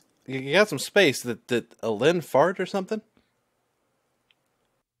 you got some space. Did Lynn fart or something?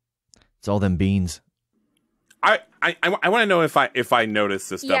 It's all them beans. I want to know if I notice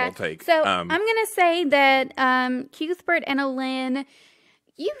this double take. So I'm going to say that Cuthbert and Alyn,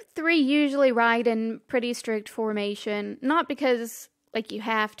 you three usually ride in pretty strict formation. Not because like you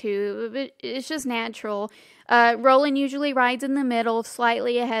have to, but it's just natural. Roland usually rides in the middle,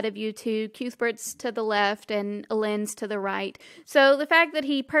 slightly ahead of you two. Cuthbert's to the left and Alyn's to the right. So the fact that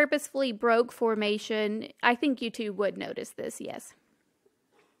he purposefully broke formation, I think you two would notice this, yes.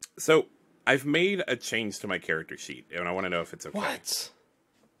 So I've made a change to my character sheet, and I want to know if it's okay. What?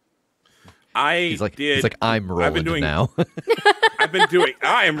 He's like, I'm Roland now.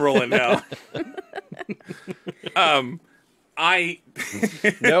 I am Roland now.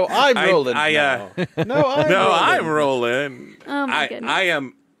 No, I'm Roland now. I'm Roland. Oh my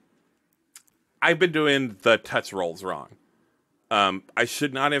goodness. I've been doing the touch rolls wrong. I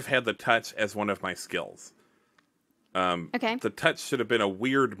should not have had the touch as one of my skills. Okay. The touch should have been a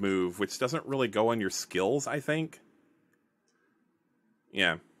weird move, which doesn't really go on your skills, I think.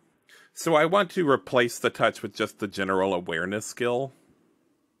 Yeah. So I want to replace the touch with just the general awareness skill.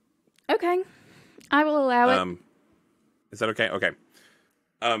 Okay. I will allow it. Is that okay? Okay.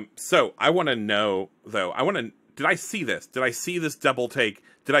 So I want to know, though, did I see this? Did I see this double take?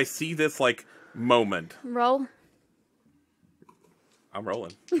 Did I see this, moment? Roll. I'm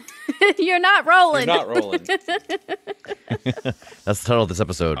rolling. You're not rolling. You're not rolling. That's the title of this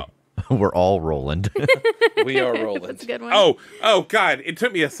episode. Oh. We're all Roland. We are Roland. That's a good one. Oh, God. It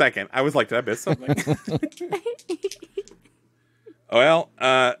took me a second. I was like, did I miss something? Well,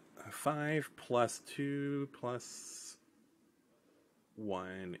 5 plus 2 plus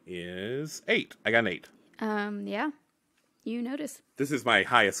 1 is 8. I got an 8. Yeah. You notice. This is my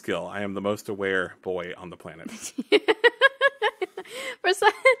highest skill. I am the most aware boy on the planet.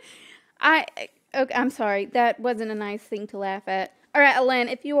 I'm sorry. That wasn't a nice thing to laugh at. All right, Alyn,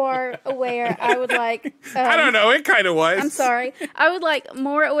 if you are aware, I would like... I don't know. It kind of was. I'm sorry. I would like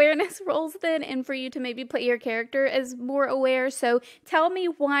more awareness rolls then, and for you to maybe play your character as more aware. So tell me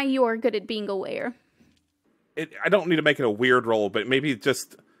why you are good at being aware. I don't need to make it a weird roll, but maybe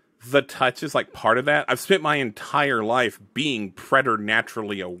just the touch is part of that. I've spent my entire life being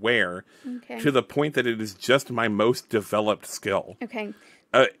preternaturally aware to the point that it is just my most developed skill. Okay.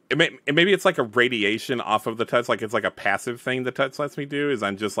 Maybe it's like a radiation off of the touch, like it's like a passive thing the touch lets me do, is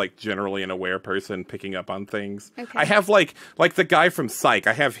I'm just like generally an aware person picking up on things. Okay. I have like the guy from Psych,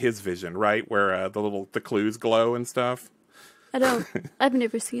 I have his vision, right? Where the clues glow and stuff. I've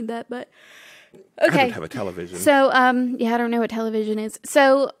never seen that, but I okay. don't have a television. So, yeah, I don't know what television is.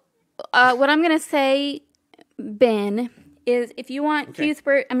 So, what I'm going to say, Ben, is if you want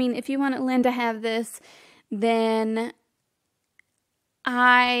Cuthbert, if you want Lynn to have this, then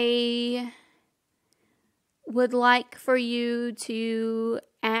I would like for you to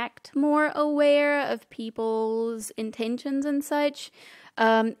act more aware of people's intentions and such.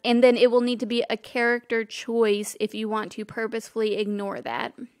 And then it will need to be a character choice if you want to purposefully ignore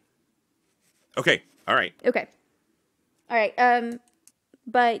that. Okay. All right. Okay. All right.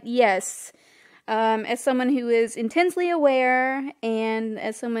 But yes, as someone who is intensely aware and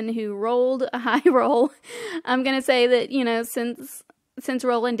as someone who rolled a high roll, I'm going to say that, since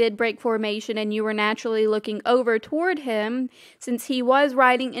Roland did break formation and you were naturally looking over toward him, since he was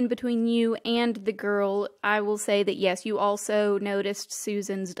riding in between you and the girl, I will say that yes, you also noticed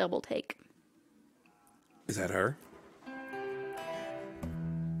Susan's double take. Is that her?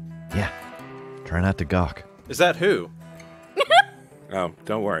 Yeah. Try not to gawk. Is that who? Oh,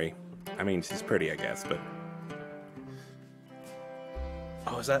 don't worry. I mean, she's pretty, I guess, but...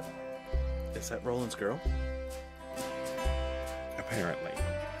 Oh, is that Roland's girl? Apparently.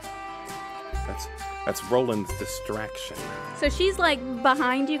 That's Roland's distraction. So she's like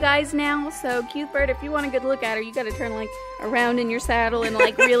behind you guys now. So Cuthbert, if you want a good look at her, you got to turn like around in your saddle and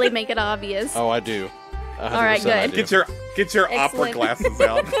like really make it obvious. Oh, I do. All right, good. I do. Get your opera Excellent. glasses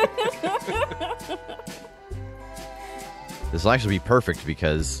out. This will actually be perfect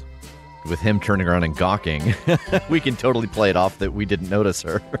because with him turning around and gawking, we can totally play it off that we didn't notice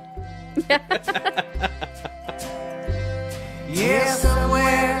her. Yeah,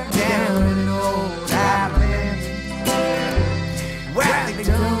 somewhere down in old Alabama, where they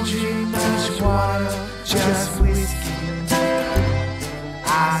don't drink much water, just whiskey.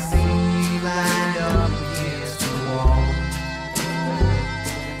 I see you lined up against the wall.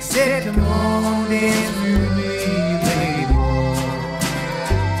 Said, come on, dance with me, baby boy.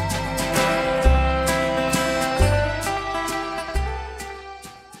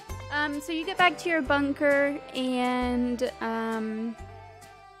 So you get back to your bunker and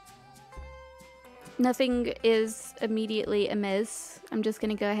nothing is immediately amiss. I'm just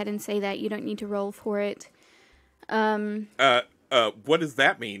going to go ahead and say that. You don't need to roll for it. What does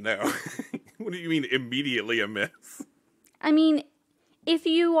that mean, though? What do you mean immediately amiss? I mean, if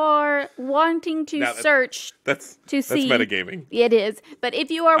you are wanting to search to see... That's metagaming. It is. But if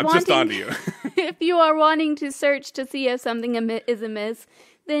you are I'm wanting... just on to you. If you are wanting to search to see if something is amiss,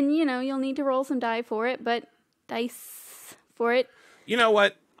 then, you'll need to roll some dice for it. You know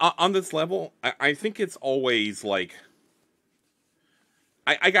what? On this level, I think it's always like...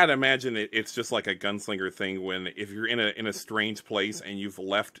 I gotta imagine it's just like a gunslinger thing when if you're in a strange place and you've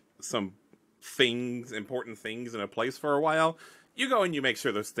left some important things in a place for a while, you go and you make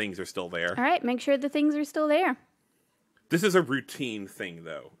sure those things are still there. All right, make sure the things are still there. This is a routine thing,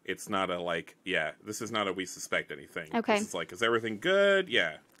 though. It's not this is not a we suspect anything. Okay. This is like, is everything good?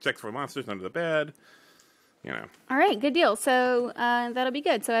 Yeah. Check for monsters under the bed. All right, good deal. So that'll be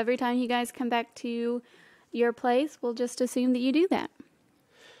good. So every time you guys come back to your place, we'll just assume that you do that.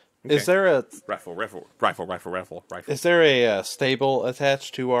 Okay. Is there a rifle? Is there a stable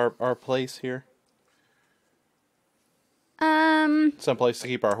attached to our place here? Someplace to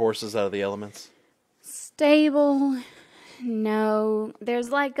keep our horses out of the elements? Stable? No. There's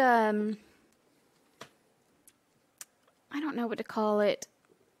like I don't know what to call it.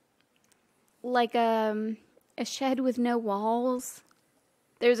 Like a shed with no walls.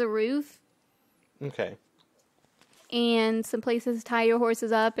 There's a roof. Okay. And some places to tie your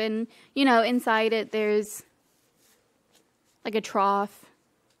horses up, and inside it there's like a trough.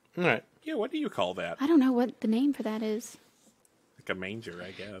 All right. Yeah, what do you call that? I don't know what the name for that is. Like a manger,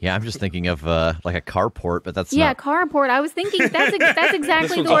 I guess. Yeah, I'm just thinking of like a carport, but that's yeah, not... carport. I was thinking that's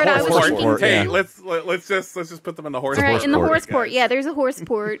exactly the word I was thinking. Horse port, Hey, yeah. let's just put them in the horse. All right, horse in the port. horse port. Yeah, there's a horse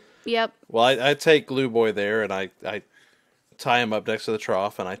port. Yep. Well, I take Glue Boy there, and I tie him up next to the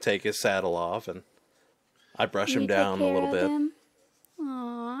trough, and I take his saddle off, and I brush him down a little bit.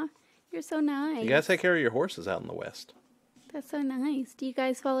 Aw, you're so nice. You gotta take care of your horses out in the West. That's so nice. Do you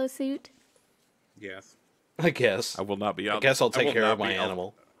guys follow suit? Yes. I guess. I will not be out. I guess I'll take care of my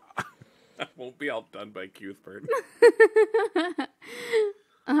animal. I won't be outdone by Cuthbert.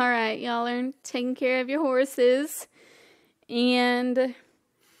 All right, y'all are taking care of your horses. And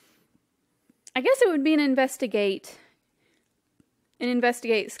I guess it would be an investigate An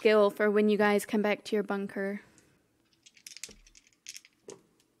investigate skill for when you guys come back to your bunker.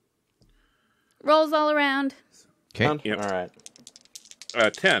 Rolls all around. Okay. Yep. All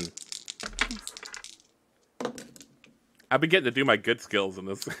right. 10. I've been getting to do my good skills in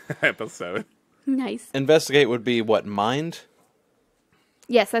this episode. Nice. Investigate would be what, mind?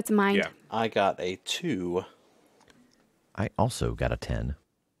 Yes, that's mine. Yeah. I got a 2. I also got a 10.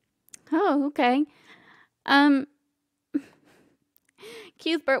 Oh, okay.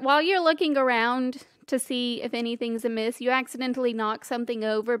 Cuthbert, while you're looking around to see if anything's amiss, you accidentally knock something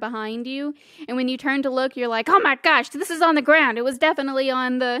over behind you, and when you turn to look, you're like, "Oh my gosh, this is on the ground. It was definitely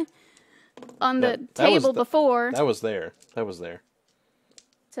on the table before." That was there.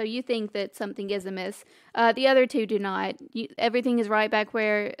 So you think that something is amiss. The other two do not. Everything is right back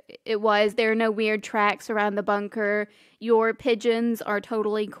where it was. There are no weird tracks around the bunker. Your pigeons are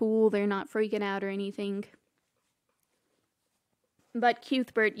totally cool. They're not freaking out or anything. But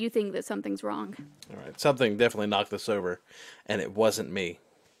Cuthbert, you think that something's wrong. All right. Something definitely knocked this over, and it wasn't me.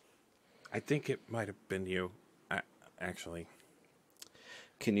 I think it might have been you, actually.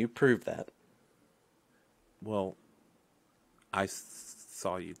 Can you prove that? Well, I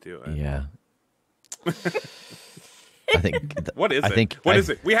saw you do it. Yeah. I think. What is it? What is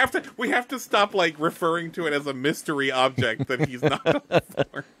it? We have to stop like referring to it as a mystery object that he's not on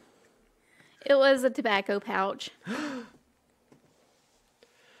for. It was a tobacco pouch.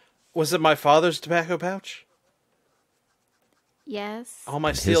 Was it my father's tobacco pouch? Yes. All my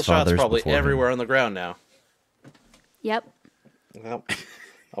His steel shots father's probably before him. everywhere on the ground now. Yep. Well,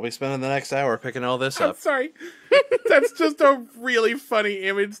 I'll be spending the next hour picking all this I'm up. sorry. That's just a really funny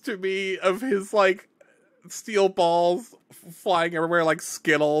image to me of his like steel balls flying everywhere like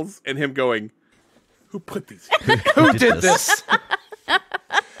Skittles, and him going, "Who put these here?" Who did this? You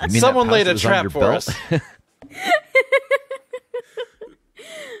mean Someone that pouch laid a was on trap your for belt? us.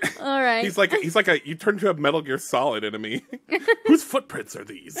 All right. He's like you turn into a Metal Gear Solid enemy. Whose footprints are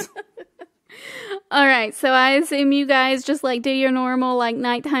these? All right. So I assume you guys just like do your normal like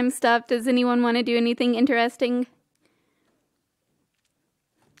nighttime stuff. Does anyone want to do anything interesting?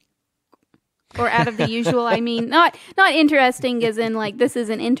 Or out of the usual? I mean, not interesting as in like this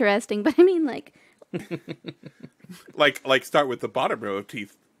isn't interesting, but I mean like like start with the bottom row of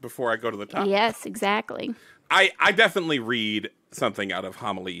teeth before I go to the top. yes, exactly. I definitely read something out of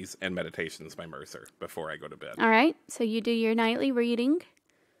Homilies and Meditations by Mercer before I go to bed. All right. So you do your nightly reading.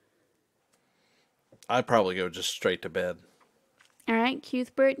 I'd probably go just straight to bed. All right,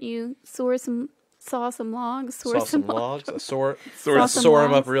 Cuthbert, you saw some logs. Saw some logs. I Saw some Soar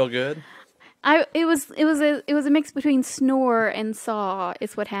them logs. up real good. It was a mix between snore and saw.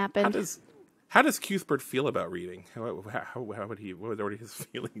 Is what happened. How does Cuthbert feel about reading? How would he? What are his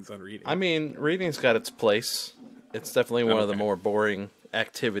feelings on reading? I mean, reading's got its place. It's definitely one of the more boring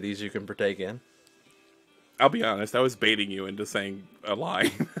activities you can partake in. I'll be honest. I was baiting you into saying a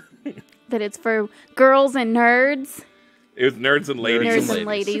lie. That it's for girls and nerds. It was nerds and ladies. Nerds Nerds and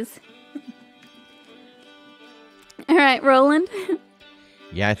ladies. All right, Roland.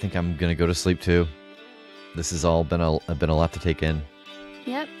 Yeah, I think I'm gonna go to sleep too. This has all been a lot to take in.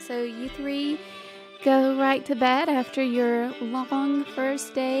 Yep. So you three go right to bed after your long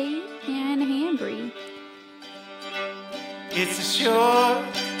first day in Hambry. It's a short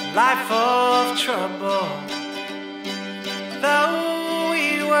life of trouble. Though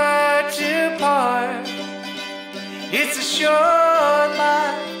we were to part, it's a short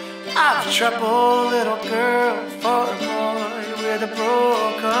life of trouble, little girl, for a boy with a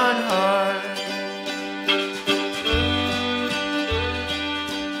broken heart.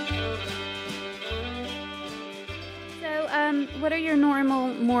 So, what are your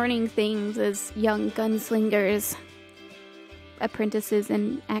normal morning things as young gunslingers, apprentices,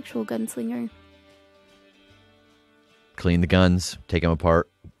 and actual gunslinger? Clean the guns, take them apart,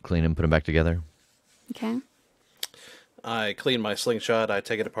 clean them, put them back together. Okay. I clean my slingshot, I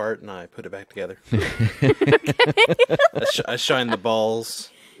take it apart, and I put it back together. I shine the balls.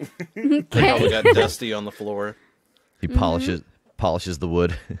 They probably got dusty on the floor. He polishes the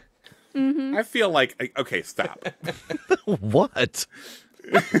wood. I feel like okay, stop. What?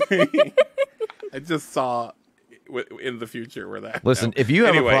 I just saw in the future where that. Listen, no. if you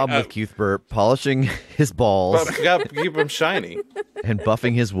have Anyway, a problem with Cuthbert polishing his balls But you gotta keep them shiny. and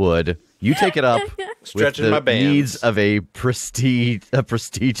buffing his wood, you take it up Stretching with my the bands. needs of a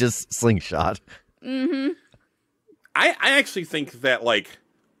prestigious slingshot. I actually think that like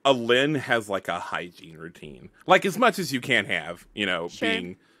a Lynn has like a hygiene routine, like as much as you can have, Sure.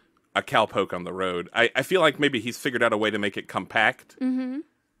 being a cowpoke on the road. I feel like maybe he's figured out a way to make it compact.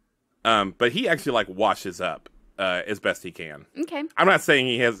 But he actually like washes up as best he can. Okay. I'm not saying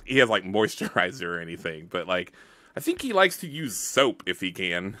he has like moisturizer or anything, but like I think he likes to use soap if he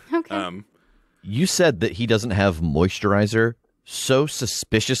can. Okay. You said that he doesn't have moisturizer so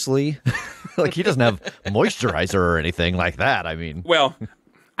suspiciously. Like he doesn't have moisturizer or anything like that. I mean, well,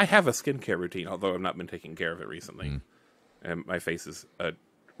 I have a skincare routine, although I've not been taking care of it recently, and my face is a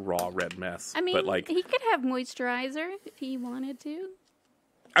raw red mess. I mean, but like he could have moisturizer if he wanted to.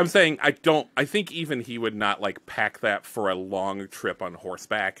 I'm saying, I think even he would not like pack that for a long trip on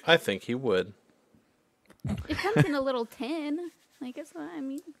horseback. I think he would. It comes in a little tin. Like that's what I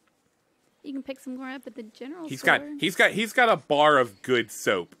mean. You can pick some more up at the general store. He's got a bar of good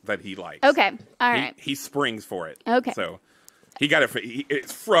soap that he likes. Okay, all right. He springs for it. Okay. So he got it.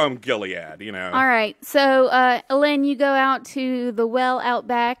 It's from Gilead, you know. All right. So, Elaine, you go out to the well out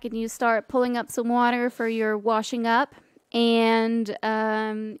back and you start pulling up some water for your washing up. And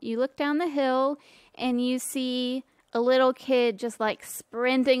you look down the hill and you see a little kid just like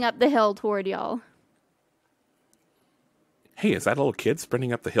sprinting up the hill toward y'all. Hey, is that little kid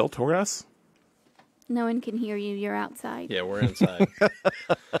sprinting up the hill toward us? No one can hear you. You're outside. Yeah, we're inside.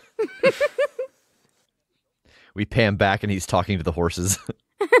 we pan back and he's talking to the horses.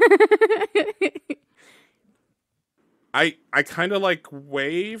 I kind of like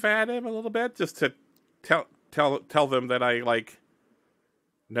wave at him a little bit just to tell them that I like.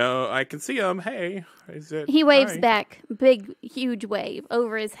 No, I can see him. Hey, is it? He waves hi? back, big, huge wave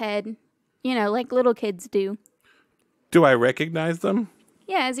over his head. You know, like little kids do. Do I recognize them?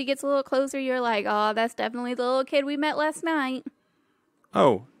 Yeah, as he gets a little closer, you're like, oh, that's definitely the little kid we met last night.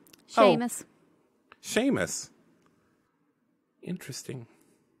 Oh. Seamus. Seamus. Interesting.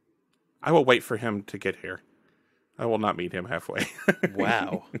 I will wait for him to get here. I will not meet him halfway.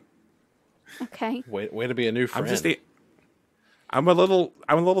 Wow. Okay. Way to be a new friend. I'm a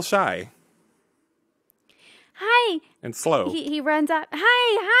little shy. Hi. And slow. He runs up.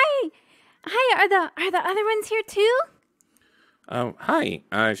 Hi. Are the other ones here too? Hi.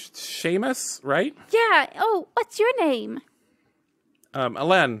 Seamus, right? Yeah. Oh, what's your name?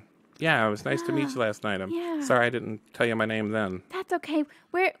 Elen. Yeah, it was nice to meet you last night. I'm yeah. sorry I didn't tell you my name then. That's okay.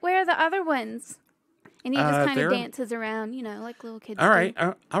 Where are the other ones? And he just kind of dances around, you know, like little kids. All right.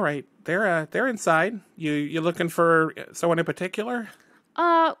 All right. They're inside. You looking for someone in particular?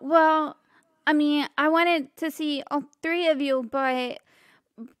 Well, I mean, I wanted to see all three of you, but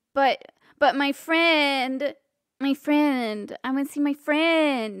my friend, I want to see my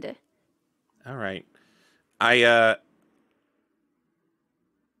friend. All right. I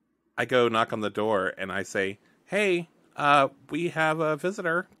go knock on the door and I say, "Hey, we have a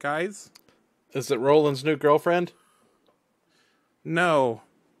visitor, guys." Is it Roland's new girlfriend? No,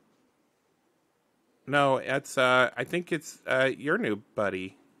 it's I think it's your new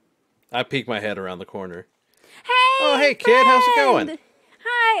buddy. I peek my head around the corner. Hey, oh hey kid, how's it going?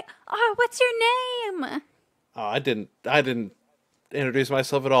 Hi. Oh, what's your name? Oh, I didn't introduce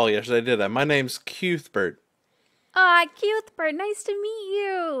myself at all yesterday, did I? My name's Cuthbert. Cuthbert, nice to meet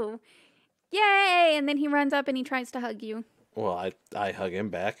you. Yay! And then he runs up and he tries to hug you. Well, I hug him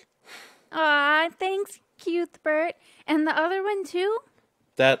back. Thanks, Cuthbert. And the other one too?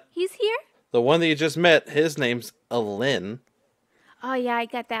 He's here? The one that you just met, his name's Alen. Oh yeah, I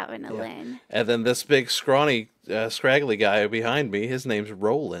got that one, Alen. And then this big scrawny, scraggly guy behind me, his name's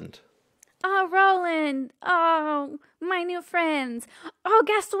Roland. Oh, Roland. Oh, my new friends. Oh,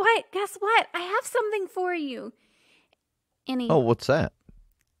 guess what? I have something for you. And Oh, what's that?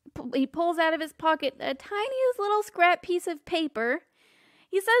 He pulls out of his pocket a tiniest little scrap piece of paper.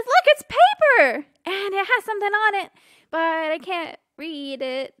 He says, "Look, it's paper! And it has something on it, but I can't read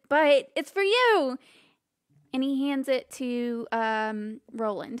it, but it's for you." And he hands it to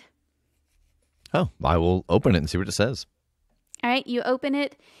Roland. Oh, I will open it and see what it says. All right, you open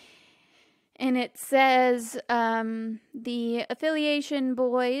it, and it says, the affiliation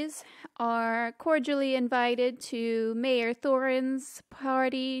boys are cordially invited to Mayor Thorin's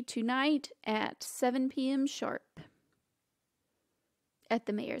party tonight at 7 p.m. sharp at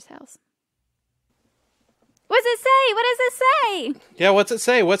the mayor's house. What's it say? What does it say? Yeah, what's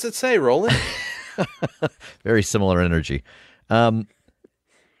it say, Roland? Very similar energy. Well,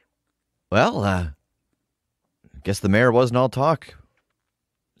 guess the mayor wasn't all talk.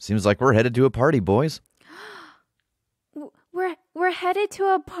 Seems like we're headed to a party, boys. We're headed to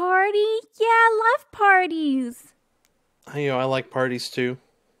a party? Yeah, I love parties. I like parties too.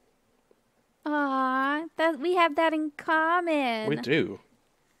 Aw, we have that in common. We do.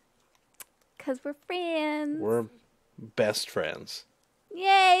 'Cause we're friends. We're best friends.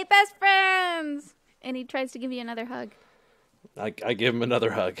 Yay, best friends! And he tries to give you another hug. I give him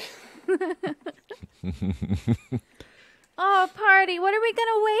another hug. Oh, party! What are we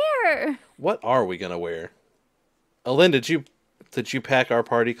gonna wear? What are we gonna wear? Alin, did you pack our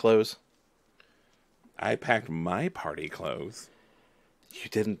party clothes? I packed my party clothes. You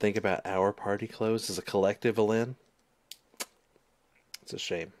didn't think about our party clothes as a collective, Alin? It's a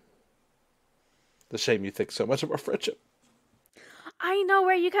shame. It's a shame you think so much of our friendship. I know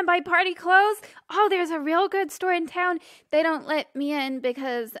where you can buy party clothes. Oh, there's a real good store in town. They don't let me in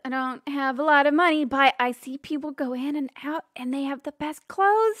because I don't have a lot of money, but I see people go in and out and they have the best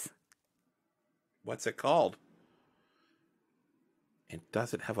clothes. What's it called? And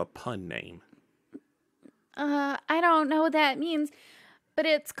does it have a pun name? I don't know what that means, but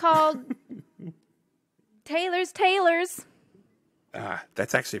it's called Taylor's.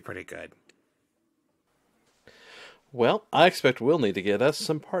 That's actually pretty good. Well, I expect we'll need to get us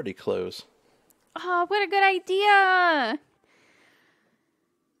some party clothes. Oh, what a good idea.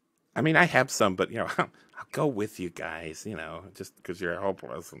 I mean, I have some, but, I'll go with you guys, just because you're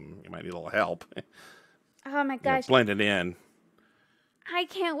hopeless and you might need a little help. Oh my gosh. Blend it in. I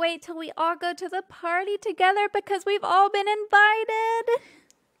can't wait till we all go to the party together because we've all been invited.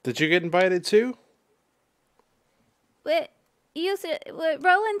 Did you get invited too? What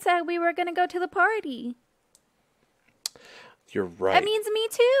Roland said we were going to go to the party. You're right. That means me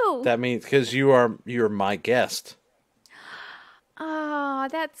too. That means because you're my guest. Oh,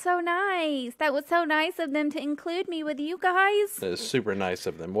 that's so nice. That was so nice of them to include me with you guys. It was super nice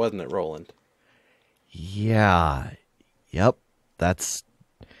of them, wasn't it, Roland? Yeah. Yep. That's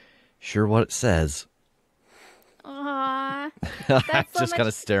sure what it says. Aw. I'm just kind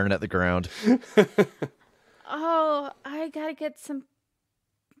of staring at the ground. Oh, I gotta get some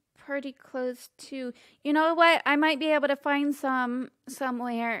party clothes too. You know what? I might be able to find some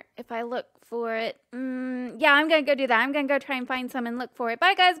somewhere if I look for it. Yeah, I'm gonna go do that. I'm gonna go try and find some and look for it.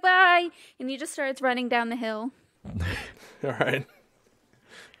 Bye, guys. Bye. And he just starts running down the hill. All right.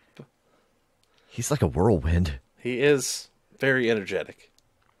 He's like a whirlwind. He is very energetic.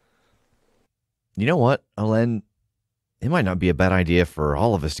 You know what, Alen? It might not be a bad idea for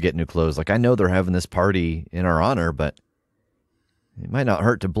all of us to get new clothes. Like, I know they're having this party in our honor, but it might not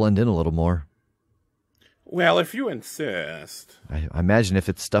hurt to blend in a little more. Well, if you insist. I imagine if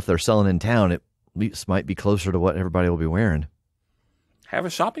it's stuff they're selling in town, it at least might be closer to what everybody will be wearing. Have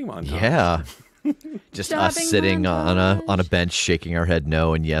a shopping montage. Yeah. Just us sitting on a bench, shaking our head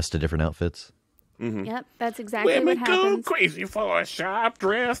no and yes to different outfits. Mm-hmm. Yep, that's exactly Women what happens. go crazy for a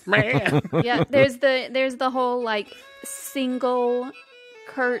sharp-dressed man. Yeah, there's the whole like single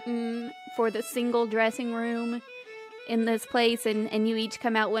curtain for the single dressing room in this place, and you each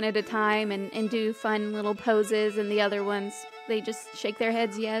come out one at a time and do fun little poses, and the other ones, they just shake their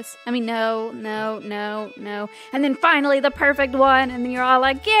heads yes. I mean, no. And then finally the perfect one, and then you're all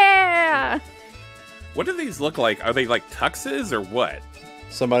like, yeah! What do these look like? Are they like tuxes or what?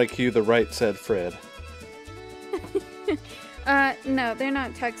 Somebody cue the right said Fred. No, they're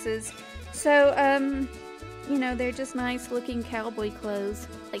not tuxes. So, they're just nice looking cowboy clothes,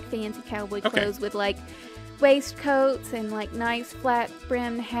 like fancy cowboy clothes with like waistcoats and like nice flat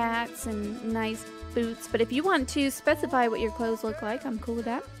brimmed hats and nice boots. But if you want to specify what your clothes look like, I'm cool with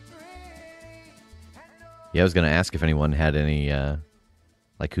that. Yeah, I was going to ask if anyone had any,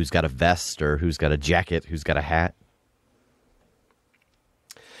 like who's got a vest or who's got a jacket, who's got a hat.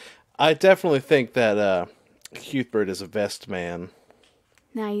 I definitely think that Cuthbert is a vest man.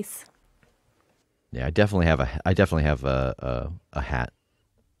 Nice. Yeah, I definitely have a hat.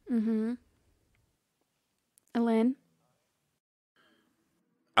 Mm-hmm. Alen?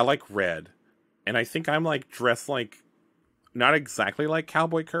 I like red, and I think I'm like dressed like not exactly like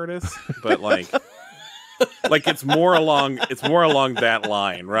Cowboy Curtis, but like like it's more along that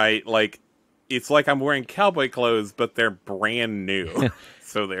line, right? Like it's like I'm wearing cowboy clothes, but they're brand new.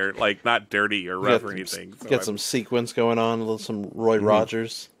 So they're like not dirty or rough or anything. So some sequence going on, a little some Roy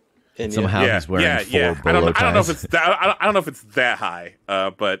Rogers. And somehow he's wearing four I don't ties. know if it's that. I don't know if it's that high.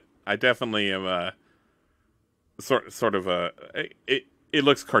 But I definitely am. Sort of a. It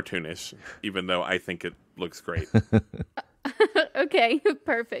looks cartoonish, even though I think it looks great. Okay,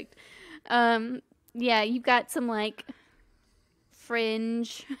 perfect. Yeah, you've got some like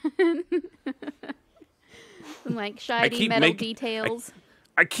fringe, some like shiny metal details.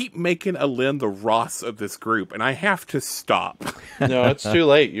 I keep making Alen the Ross of this group, and I have to stop. No, it's too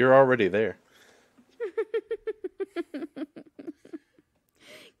late. You're already there.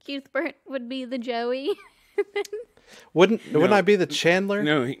 Cuthbert would be the Joey. Wouldn't I be the Chandler?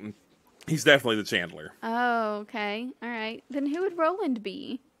 No, he's definitely the Chandler. Oh, okay. All right. Then who would Roland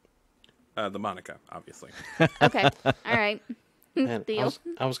be? The Monica, obviously. Okay. All right. Man, Deal.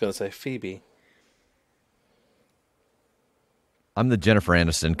 I was going to say Phoebe. I'm the Jennifer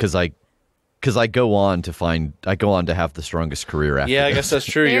Aniston because I go on to have the strongest career after. Yeah, I this. guess that's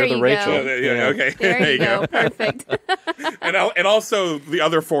true. There You're the you Rachel. go. Yeah, okay. There you go. Perfect. And also, the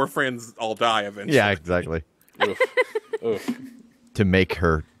other 4 friends all die eventually. Yeah, exactly. Oof. Oof. To make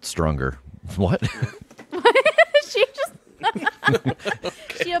her stronger. What? She just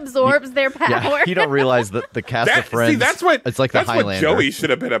she absorbs their power. Yeah, you don't realize that the cast of Friends. that's what it's like that's the what Highlander. Joey should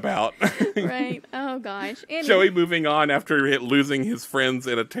have been about. Right. Oh gosh. Anyway. Joey moving on after losing his friends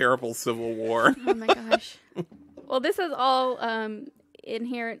in a terrible civil war. Oh my gosh. Well, this is all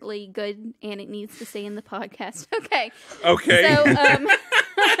inherently good, and it needs to stay in the podcast. Okay. Okay. So,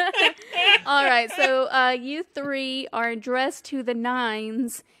 all right. So, you 3 are dressed to the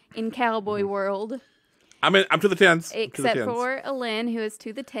nines in Cowboy World, I'm to the 10s. except for Alen, who is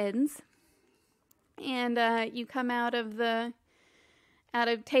to the 10s. And you come out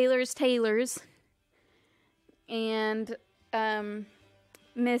of Taylor's, and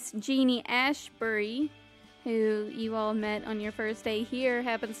Miss Jeannie Ashbury, who you all met on your first day here,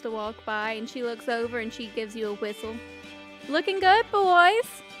 happens to walk by, and she looks over and she gives you a whistle. Looking good, boys.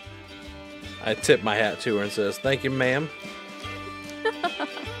 I tip my hat to her and says, "Thank you, ma'am."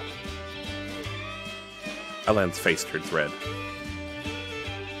 Alan's face turns red.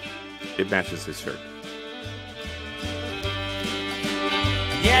 It matches his shirt.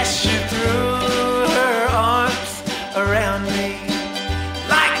 Yes, you're through